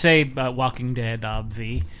see. I would say Walking Dead,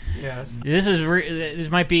 obvi. Yes. This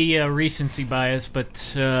might be a recency bias, but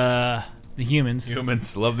the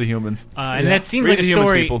Humans. Love the Humans. And that seems like a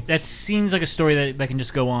story. That seems like a story that can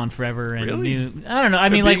just go on forever. And really? I don't know. I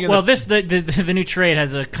mean, like, well, the new trade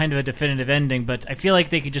has a kind of a definitive ending, but I feel like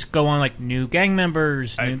they could just go on like new gang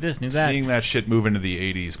members, new this, new that. Seeing that shit move into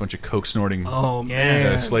the '80s, bunch of coke snorting,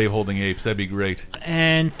 slave holding apes. That'd be great.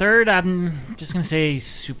 And third, I'm just gonna say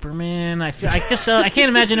Superman. I can't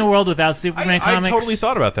imagine a world without Superman comics. I totally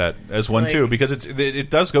thought about that as one too, because it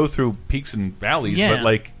does go through peaks and valleys, but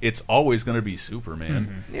like it's always going to be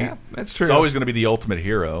Superman. Yeah, that's true. It's always going to be the ultimate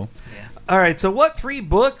hero. All right, so what 3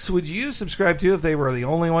 books would you subscribe to if they were the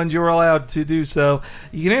only ones you were allowed to do so?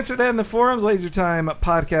 You can answer that in the forums,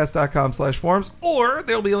 lasertimepodcast.com/forums, or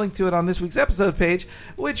there'll be a link to it on this week's episode page,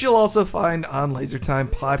 which you'll also find on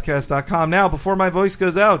lasertimepodcast.com. Now, before my voice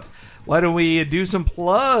goes out, why don't we do some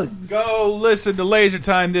plugs? Go listen to Laser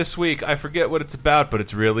Time this week. I forget what it's about, but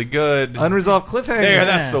it's really good. Unresolved Cliffhanger. There,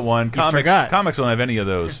 that's the one. forgot. Comics don't have any of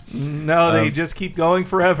those. No, they just keep going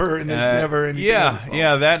forever, and there's never anything.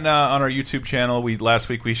 Yeah. That on our YouTube channel. Last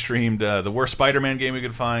week we streamed the worst Spider-Man game we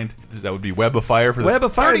could find. That would be Web of Fire for the Web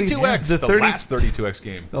of Fire, 32X, the last 32X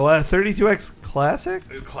game. The last 32X Classic?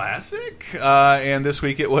 Classic. And this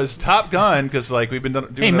week it was Top Gun, because we've been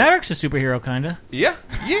doing. Hey, Maverick's a superhero, kinda. Yeah.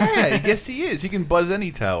 I guess he is. He can buzz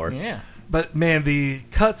any tower. Yeah. But man, the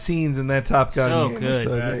cut scenes in that Top Gun So game good. are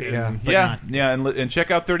so great. And check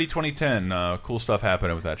out 30-2010. Cool stuff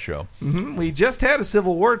happening with that show. Mm-hmm. We just had a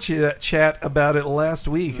Civil War chat about it last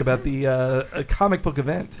week, about the comic book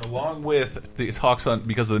event. Along with the talks on,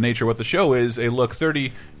 because of the nature of what the show is, a look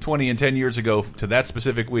 30, 20, and 10 years ago to that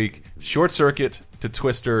specific week. Short Circuit to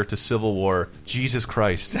Twister to Civil War. Jesus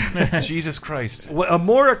Christ. Jesus Christ. A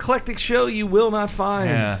more eclectic show you will not find.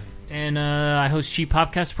 Yeah. And I host Cheap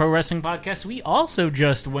Podcast, Pro Wrestling Podcast. We also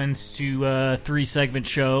just went to a 3-segment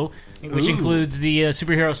show, which includes the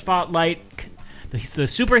Superhero Spotlight, the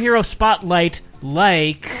Superhero Spotlight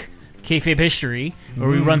like kayfabe history, where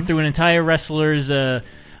we run through an entire wrestler's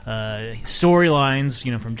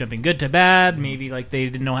storylines, from jumping good to bad. Maybe they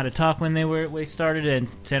didn't know how to talk when they started,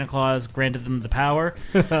 and Santa Claus granted them the power.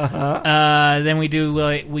 Then we do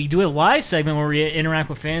a live segment where we interact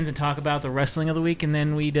with fans and talk about the wrestling of the week, and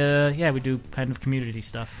then we do kind of community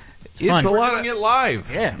stuff. It's fun. We're doing it live.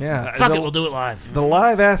 Yeah. Fuck it, we'll do it live. The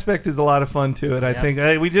live aspect is a lot of fun to it. I think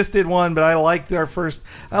we just did one, but I liked our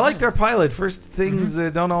pilot. First things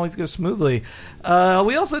that don't always go smoothly.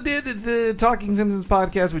 We also did the Talking Simpsons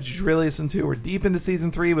podcast, which you should really listen to. We're deep into season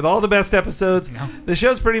 3 with all the best episodes. The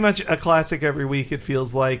show's pretty much a classic every week, it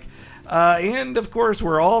feels like. And of course,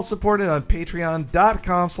 we're all supported on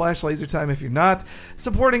patreon.com/lasertime. If you're not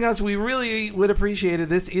supporting us, we really would appreciate it.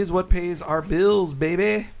 This is what pays our bills,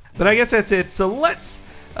 baby. But I guess that's it. So let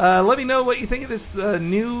me know what you think of this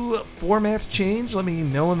new format change. Let me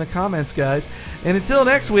know in the comments, guys. And until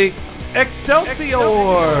next week, Excelsior!